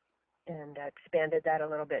questions and expanded that a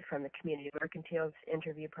little bit from the community mercantiles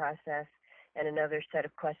interview process, and another set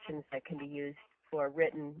of questions that can be used for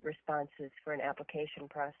written responses for an application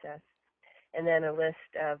process. And then a list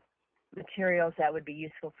of materials that would be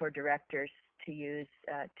useful for directors to use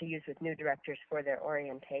with new directors for their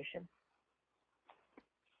orientation.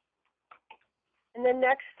 And then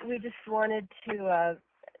next, we just wanted to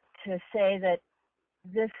say that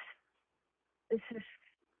this is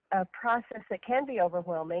a process that can be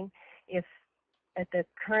overwhelming if at the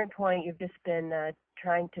current point you've just been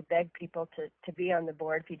trying to beg people to be on the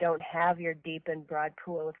board if you don't have your deep and broad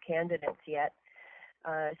pool of candidates yet.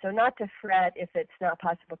 So not to fret if it's not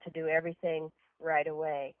possible to do everything right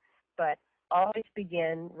away, but always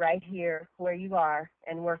begin right here where you are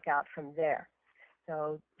and work out from there.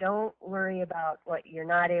 So don't worry about what you're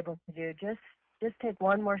not able to do. Just take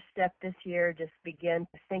one more step this year. Just begin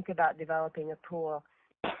to think about developing a pool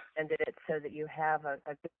of candidates so that you have a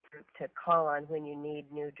good group to call on when you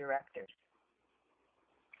need new directors.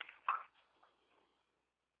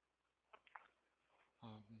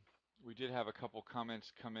 We did have a couple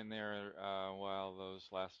comments come in there while those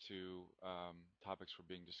last 2 topics were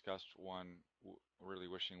being discussed. One, really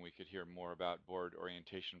wishing we could hear more about board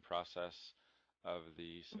orientation process of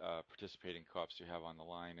these participating co-ops you have on the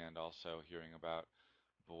line, and also hearing about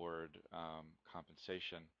board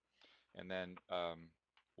compensation. And then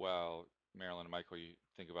while Marilyn and Michael, you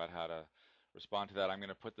think about how to respond to that, I'm going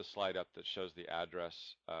to put the slide up that shows the address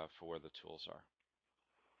for where the tools are.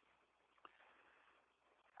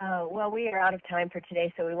 Well, we are out of time for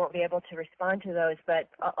today, so we won't be able to respond to those, but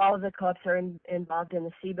all of the co-ops are involved in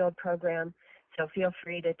the CBuild program, so feel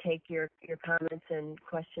free to take your comments and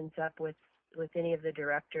questions up with any of the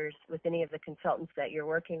directors, with any of the consultants that you're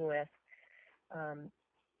working with.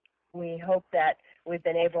 We hope that we've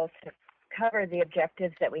been able to cover the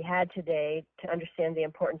objectives that we had today to understand the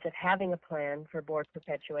importance of having a plan for board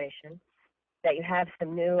perpetuation, that you have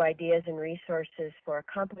some new ideas and resources for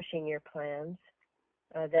accomplishing your plans,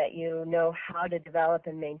 that you know how to develop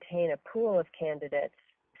and maintain a pool of candidates,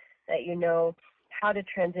 that you know how to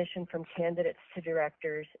transition from candidates to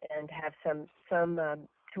directors, and have some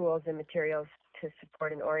tools and materials to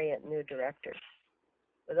support and orient new directors.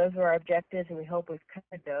 So those were our objectives, and we hope we've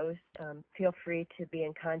covered those. Feel free to be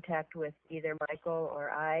in contact with either Michael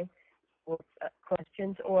or I with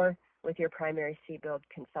questions, or with your primary CBuild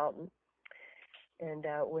consultant. And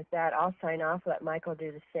with that, I'll sign off, let Michael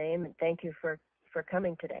do the same, and thank you for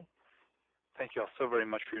coming today. Thank you all so very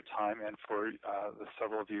much for your time, and for the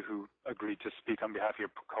several of you who agreed to speak on behalf of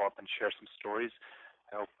your co-op and share some stories.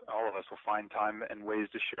 I hope all of us will find time and ways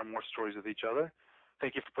to share more stories with each other.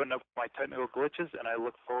 thank you for putting up with my technical glitches, and I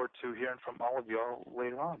look forward to hearing from all of you all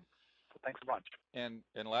later on. So thanks a bunch. And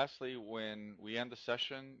lastly, when we end the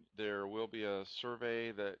session, there will be a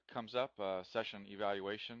survey that comes up, session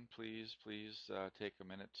evaluation. Please take a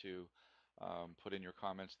minute to put in your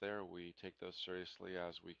comments there. We take those seriously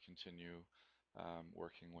as we continue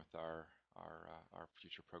working with our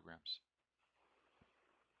future programs.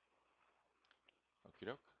 Okie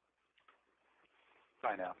doke.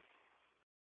 Bye now.